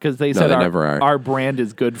 Because they No, said they never are. our brand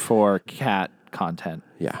is good for cat content.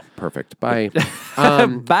 Yeah, perfect. Bye.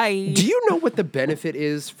 Bye. Do you know what the benefit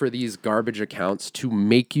is for these garbage accounts to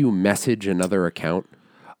make you message another account?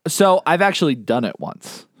 So I've actually done it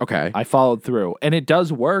once. Okay. I followed through, and it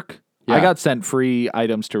does work. Yeah. I got sent free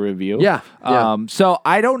items to review. Yeah, yeah. So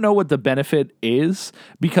I don't know what the benefit is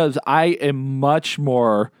because I am much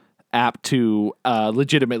more apt to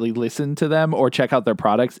legitimately listen to them or check out their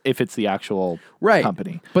products if it's the actual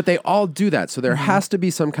company. But they all do that, so there has to be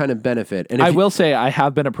some kind of benefit. And if I you- will say I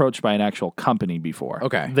have been approached by an actual company before.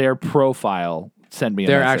 Okay. Their profile sent me a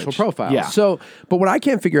their message. actual profile. Yeah. So, but what I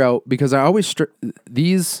can't figure out, because I always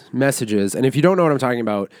these messages, and if you don't know what I'm talking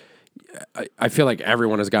about, I feel like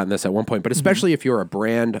everyone has gotten this at one point, but especially if you're a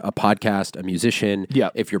brand, a podcast, a musician,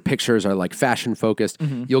 Yep. if your pictures are like fashion focused,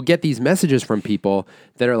 you'll get these messages from people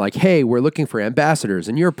that are like, hey, we're looking for ambassadors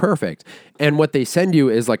and you're perfect. And what they send you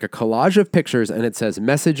is like a collage of pictures and it says,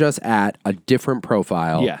 message us at a different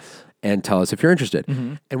profile. Yes. And tell us if you're interested.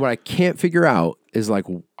 And what I can't figure out is like,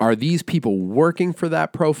 are these people working for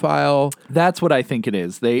that profile? That's what I think it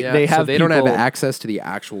is. They have so they don't have people- access to the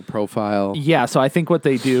actual profile. Yeah, so I think what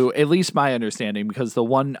they do, at least my understanding, because the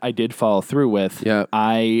one I did follow through with, Yeah.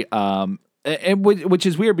 which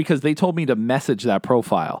is weird because they told me to message that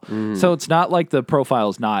profile. So it's not like the profile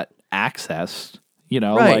is not accessed. You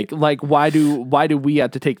know, Right. like why do we have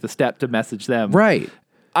to take the step to message them? Right.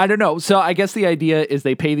 I don't know. So I guess the idea is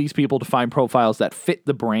they pay these people to find profiles that fit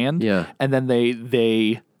the brand. Yeah. And then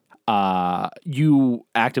you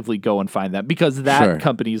actively go and find them because that Sure.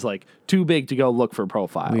 company's like too big to go look for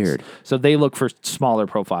profiles. Weird. So they look for smaller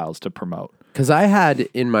profiles to promote. Because I had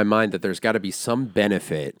in my mind that there's got to be some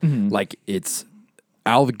benefit, like it's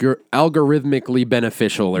algorithmically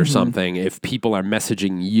beneficial or something if people are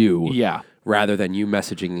messaging you. Yeah. Rather than you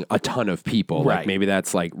messaging a ton of people. Like Right. maybe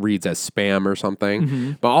that's like reads as spam or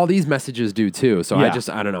something. But all these messages do too. So Yeah.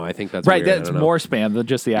 I don't know. I think that's Right, weird. I that's don't know. more spam than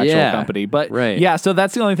just the actual Yeah, company. But right. yeah, so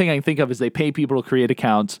that's the only thing I can think of is they pay people to create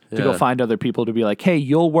accounts to go Yeah. find other people to be like, hey,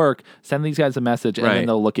 you'll work, send these guys a message, and Right. then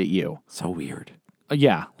they'll look at you. So weird.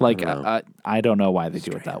 Yeah, like I don't know why they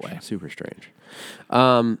do it that way. Super strange.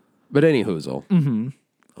 But any hoozle.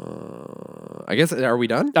 I guess, are we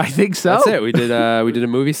done? I think so. That's it. We did a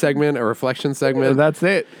movie segment, a reflection segment. That's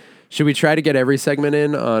it. Should we try to get every segment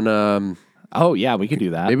in on? Oh yeah, we could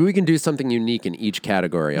do that. Maybe we can do something unique in each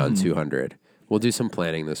category on 200. We'll do some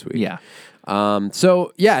planning this week. Yeah.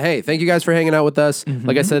 So yeah, hey, thank you guys for hanging out with us.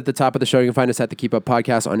 Like I said at the top of the show, you can find us at the Keep Up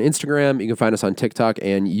Podcast on Instagram. You can find us on TikTok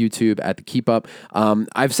and YouTube at the Keep Up.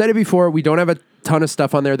 I've said it before, we don't have a ton of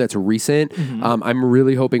stuff on there that's recent. I'm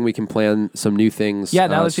really hoping we can plan some new things. Yeah,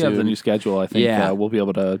 now that you have the soon. new schedule, I think Yeah. we'll be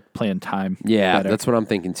able to plan time. Yeah, better. that's what I'm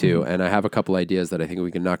thinking too. And I have a couple ideas that I think we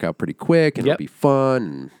can knock out pretty quick and Yep. it'll be fun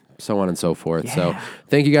and so on and so forth. So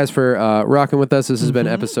thank you guys for rocking with us. This has been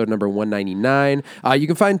episode number 199. You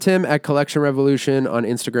can find Tim at Collection Revolution on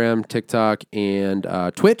Instagram, TikTok, and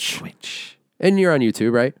Twitch. And you're on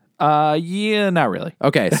YouTube, right? Yeah, not really.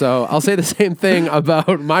 Okay, so I'll say the same thing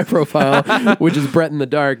about my profile, which is Brett in the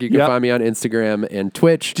Dark. You can Yep. find me on Instagram and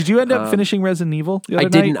Twitch. Did you end up finishing Resident Evil the other I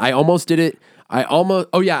didn't. night? I almost did it.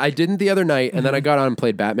 I didn't the other night, and then I got on and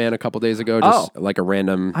played Batman a couple days ago, just like a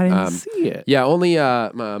random. I didn't see it. Yeah, only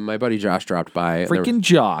my buddy Josh dropped by. Freaking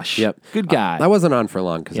Josh. Yep. Good guy. I wasn't on for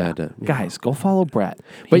long because I Yeah. had to. Guys, go follow Brett.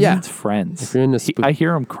 But He yeah, needs friends. if you're into I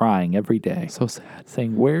hear him crying every day. so sad.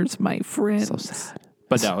 Saying, where's my friend? So sad.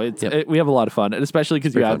 But no, we have a lot of fun, and especially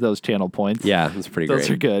because you have those channel points. Yeah, that's pretty those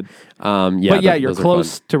great. Those are good. But you're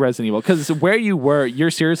close to Resident Evil because where you were,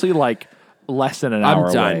 you're seriously like less than an hour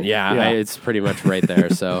I'm done. away. Yeah, it's pretty much right there.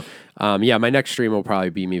 So, my next stream will probably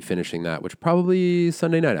be me finishing that, which probably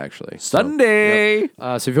Sunday night, actually. Sunday!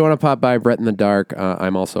 So if you want to pop by Brett in the Dark,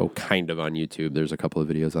 I'm also kind of on YouTube. There's a couple of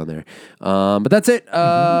videos on there. But that's it.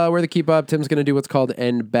 We're the Keep Up. Tim's going to do what's called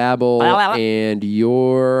End Babble. And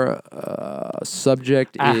your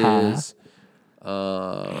subject is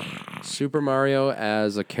Super Mario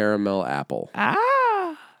as a caramel apple.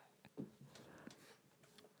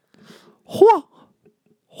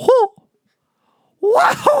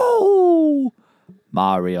 Wow!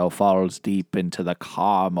 Mario falls deep into the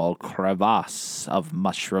caramel crevasse of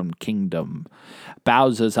Mushroom Kingdom,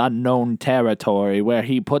 Bowser's unknown territory, where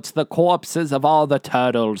he puts the corpses of all the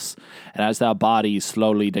turtles, and as their bodies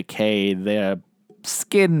slowly decay, their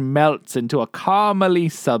skin melts into a caramely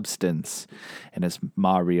substance, and as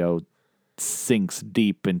Mario sinks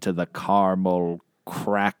deep into the caramel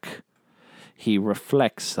crack, he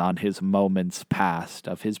reflects on his moments past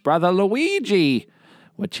of his brother Luigi,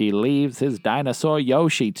 which he leaves his dinosaur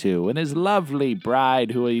Yoshi to, and his lovely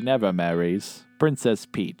bride who he never marries, Princess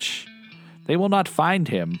Peach. They will not find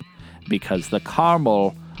him because the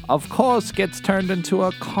caramel, of course, gets turned into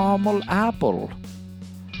a caramel apple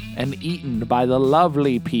and eaten by the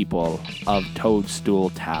lovely people of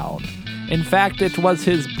Toadstool Town. In fact, it was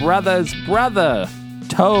his brother's brother,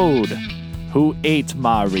 Toad, who ate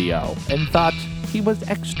Mario and thought he was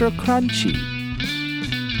extra crunchy.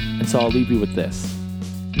 And so I'll leave you with this.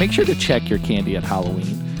 Make sure to check your candy at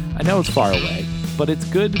Halloween. I know it's far away, but it's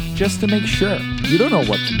good just to make sure. You don't know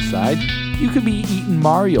what's inside. You could be eating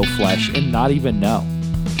Mario flesh and not even know.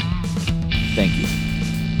 Thank you.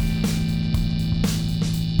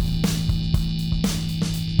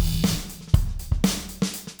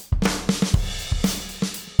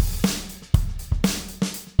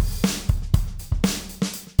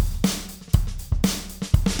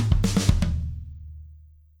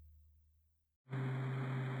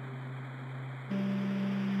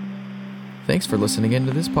 Thanks for listening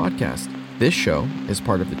into this podcast. This show is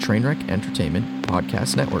part of the Trainwreck Entertainment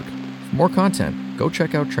Podcast Network. For more content, go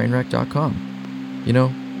check out trainwreck.com. You know,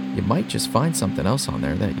 you might just find something else on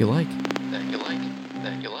there that you like.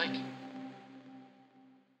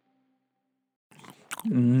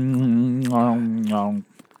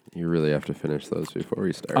 You really have to finish those before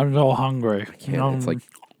we start. I'm so hungry. I can't. It's like,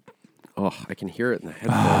 I can hear it in the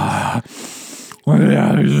headphones.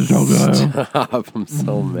 Yeah, this is so good. Stop. I'm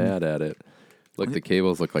so mad at it. Look, the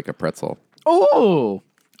cables look like a pretzel. Oh,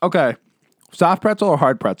 okay. Soft pretzel or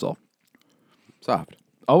hard pretzel? Soft.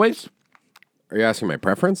 Always? Are you asking my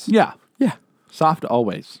preference? Yeah. Yeah. Soft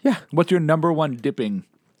always. Yeah. What's your number one dipping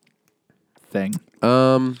thing?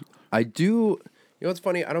 I do. You know what's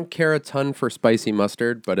funny? I don't care a ton for spicy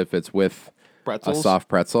mustard, but if it's with Pretzels? a soft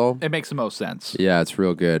pretzel, It makes the most sense. yeah, it's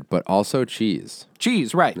real good. But also cheese.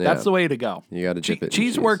 Cheese, right. Yeah. That's the way to go. You got to dip it in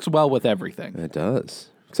Cheese works well with everything. It does.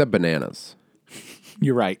 Except bananas.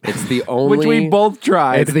 You're right. It's the only... Which we both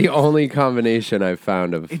tried. It's the only combination I've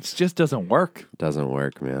found of... It just doesn't work. Doesn't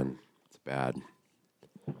work, man. It's bad.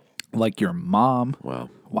 Like your mom. Wow.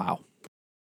 Wow.